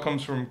 It all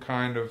comes from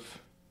kind of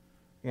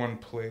one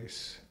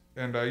place.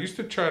 And I used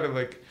to try to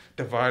like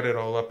divide it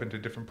all up into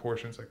different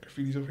portions, like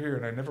graffiti's over here,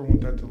 and I never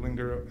want that to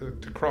linger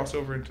to cross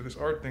over into this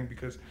art thing,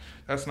 because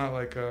that's not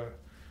like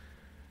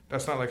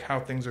how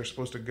things are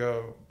supposed to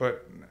go.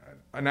 But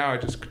now I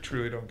just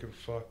truly don't give a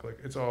fuck. Like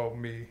it's all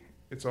me.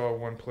 It's all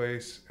one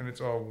place, and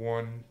it's all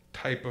one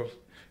type of.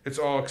 It's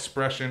all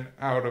expression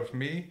out of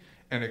me,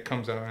 and it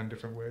comes out in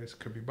different ways.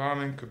 Could be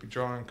bombing, could be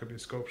drawing, could be a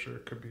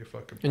sculpture, could be a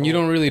fucking. And you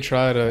don't really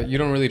try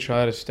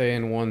to stay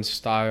in one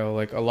style.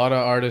 Like a lot of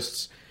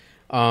artists,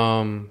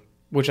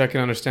 which I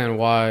can understand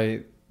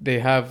why they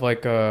have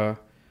like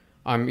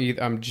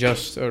I'm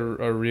just a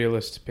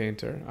realist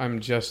painter.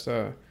 I'm just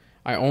a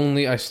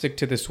I stick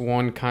to this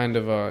one kind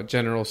of a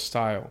general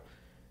style.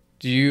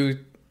 Do you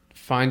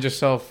find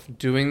yourself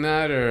doing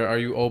that, or are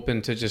you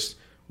open to just,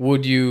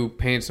 would you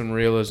paint some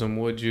realism?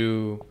 Would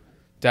you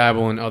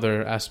dabble in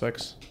other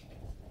aspects?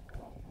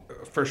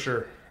 For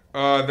sure.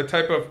 The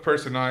type of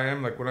person I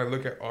am, like when I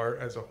look at art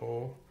as a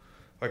whole,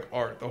 like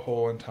art, the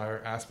whole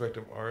entire aspect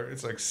of art,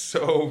 it's like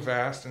so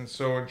vast and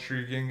so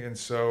intriguing and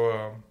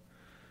so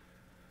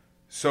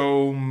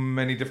so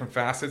many different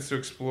facets to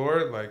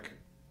explore. Like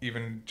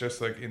even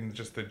just like in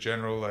just the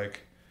general,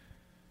 like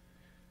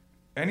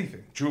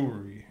anything,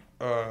 jewelry,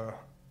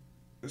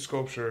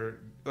 sculpture,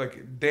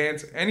 like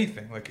dance,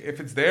 anything. Like if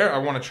it's there, I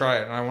want to try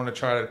it, and I want to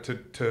try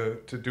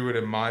to do it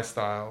in my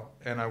style,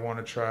 and I want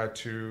to try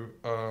to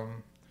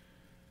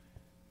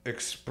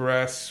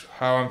express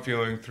how I'm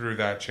feeling through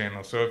that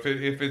channel. So if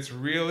it's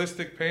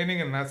realistic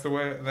painting and that's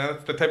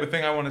the type of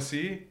thing I want to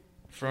see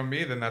from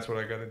me, then that's what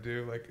I got to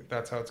do. Like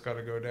that's how it's got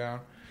to go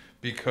down,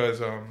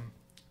 because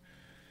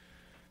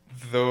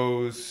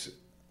those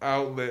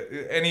outlet,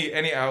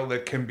 any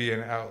outlet can be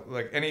an out,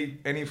 like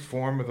any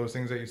form of those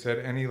things that you said,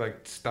 any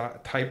like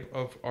type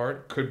of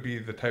art could be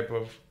the type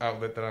of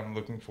outlet that I'm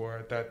looking for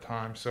at that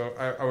time. So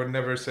I would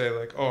never say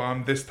like, oh,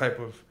 I'm this type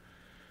of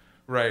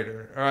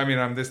writer, or I mean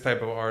I'm this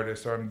type of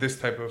artist, or I'm this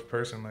type of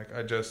person. Like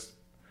I just,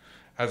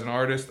 as an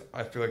artist,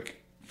 I feel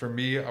like for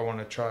me, I want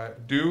to try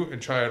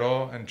it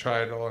all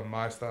in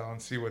my style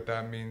and see what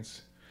that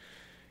means,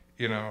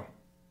 you know,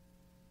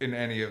 in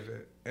any of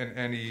it, in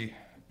any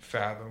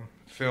fathom,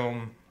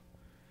 film,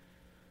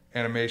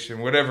 animation,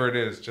 whatever it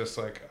is. Just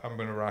like I'm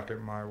gonna rock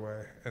it my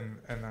way, and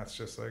that's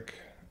just like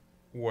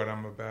what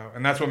I'm about,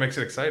 and that's what makes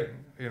it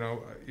exciting. You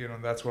know,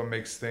 that's what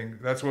makes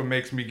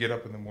me get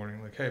up in the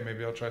morning. Like, hey,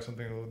 maybe I'll try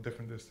something a little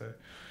different this day.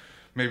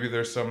 Maybe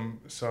there's some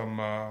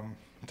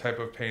type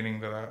of painting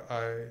that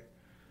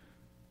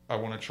I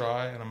want to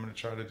try, and I'm going to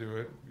try to do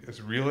it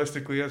as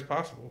realistically as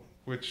possible,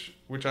 which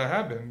I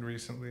have been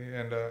recently,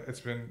 and it's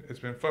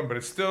been fun. But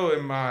it's still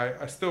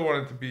I still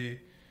want it to be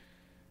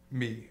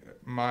me,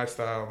 my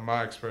style,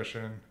 my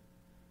expression,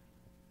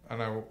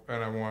 and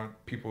I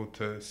want people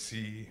to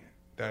see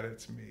that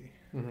it's me.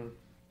 Mm-hmm.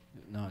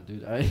 No,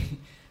 dude, I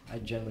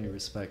genuinely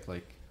respect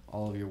like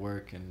all of your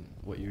work and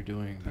what you're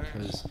doing,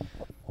 because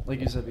like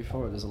you said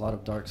before, there's a lot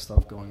of dark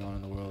stuff going on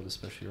in the world,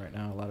 especially right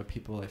now. A lot of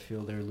people, I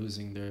feel, they're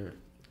losing their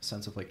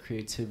sense of like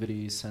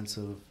creativity, sense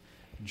of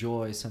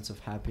joy, sense of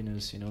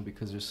happiness, you know,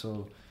 because they're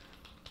so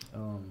you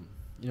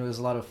know, there's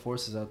a lot of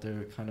forces out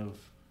there kind of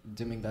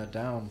dimming that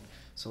down.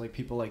 So like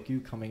people like you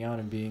coming out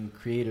and being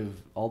creative,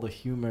 all the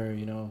humor,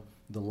 you know,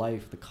 the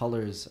life, the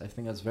colors, I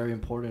think that's very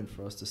important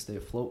for us to stay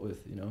afloat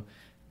with, you know,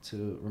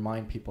 to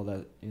remind people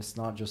that it's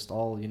not just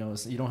all, you know,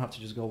 you don't have to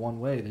just go one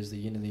way. There's the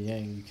yin and the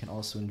yang. You can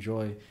also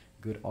enjoy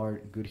good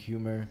art, good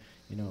humor.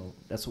 You know,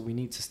 that's what we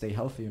need to stay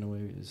healthy in a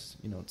way, is,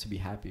 you know, to be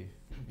happy.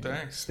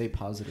 Thanks. Stay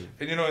positive.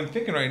 And, you know, and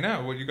thinking right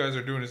now, what you guys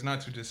are doing is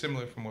not too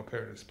dissimilar from what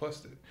Paradise Plus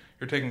did.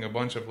 You're taking a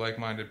bunch of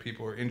like-minded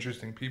people or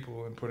interesting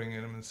people and putting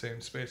them in the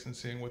same space and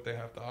seeing what they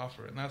have to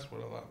offer. And that's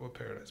what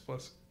Paradise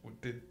Plus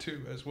did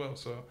too as well.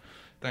 So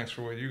thanks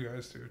for what you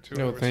guys do too.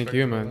 No, thank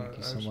you, man. Thank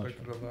you so I much,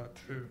 respect it a lot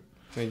too.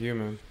 Thank you,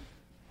 man.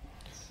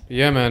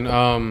 Yeah,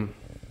 man.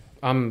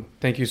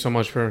 Thank you so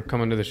much for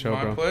coming to the show,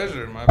 My bro.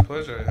 My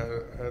pleasure.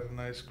 I had a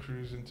nice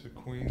cruise into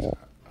Queens.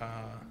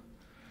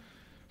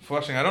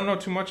 Flushing, I don't know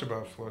too much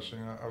about Flushing.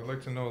 I would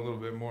like to know a little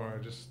bit more.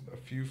 Just a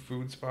few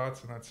food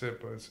spots and that's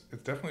it. But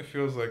it definitely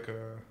feels like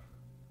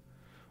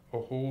a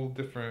whole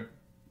different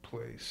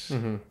place.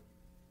 Mm-hmm.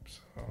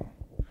 So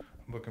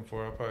I'm looking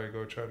for. I'll probably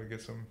go try to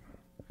get some.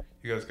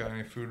 You guys got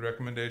any food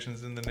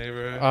recommendations in the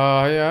neighborhood?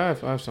 Yeah,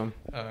 I have some.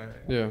 All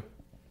right.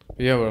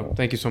 Yeah, bro.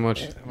 Thank you so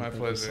much. My Thank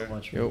pleasure. you so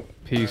much, Yo,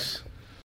 peace.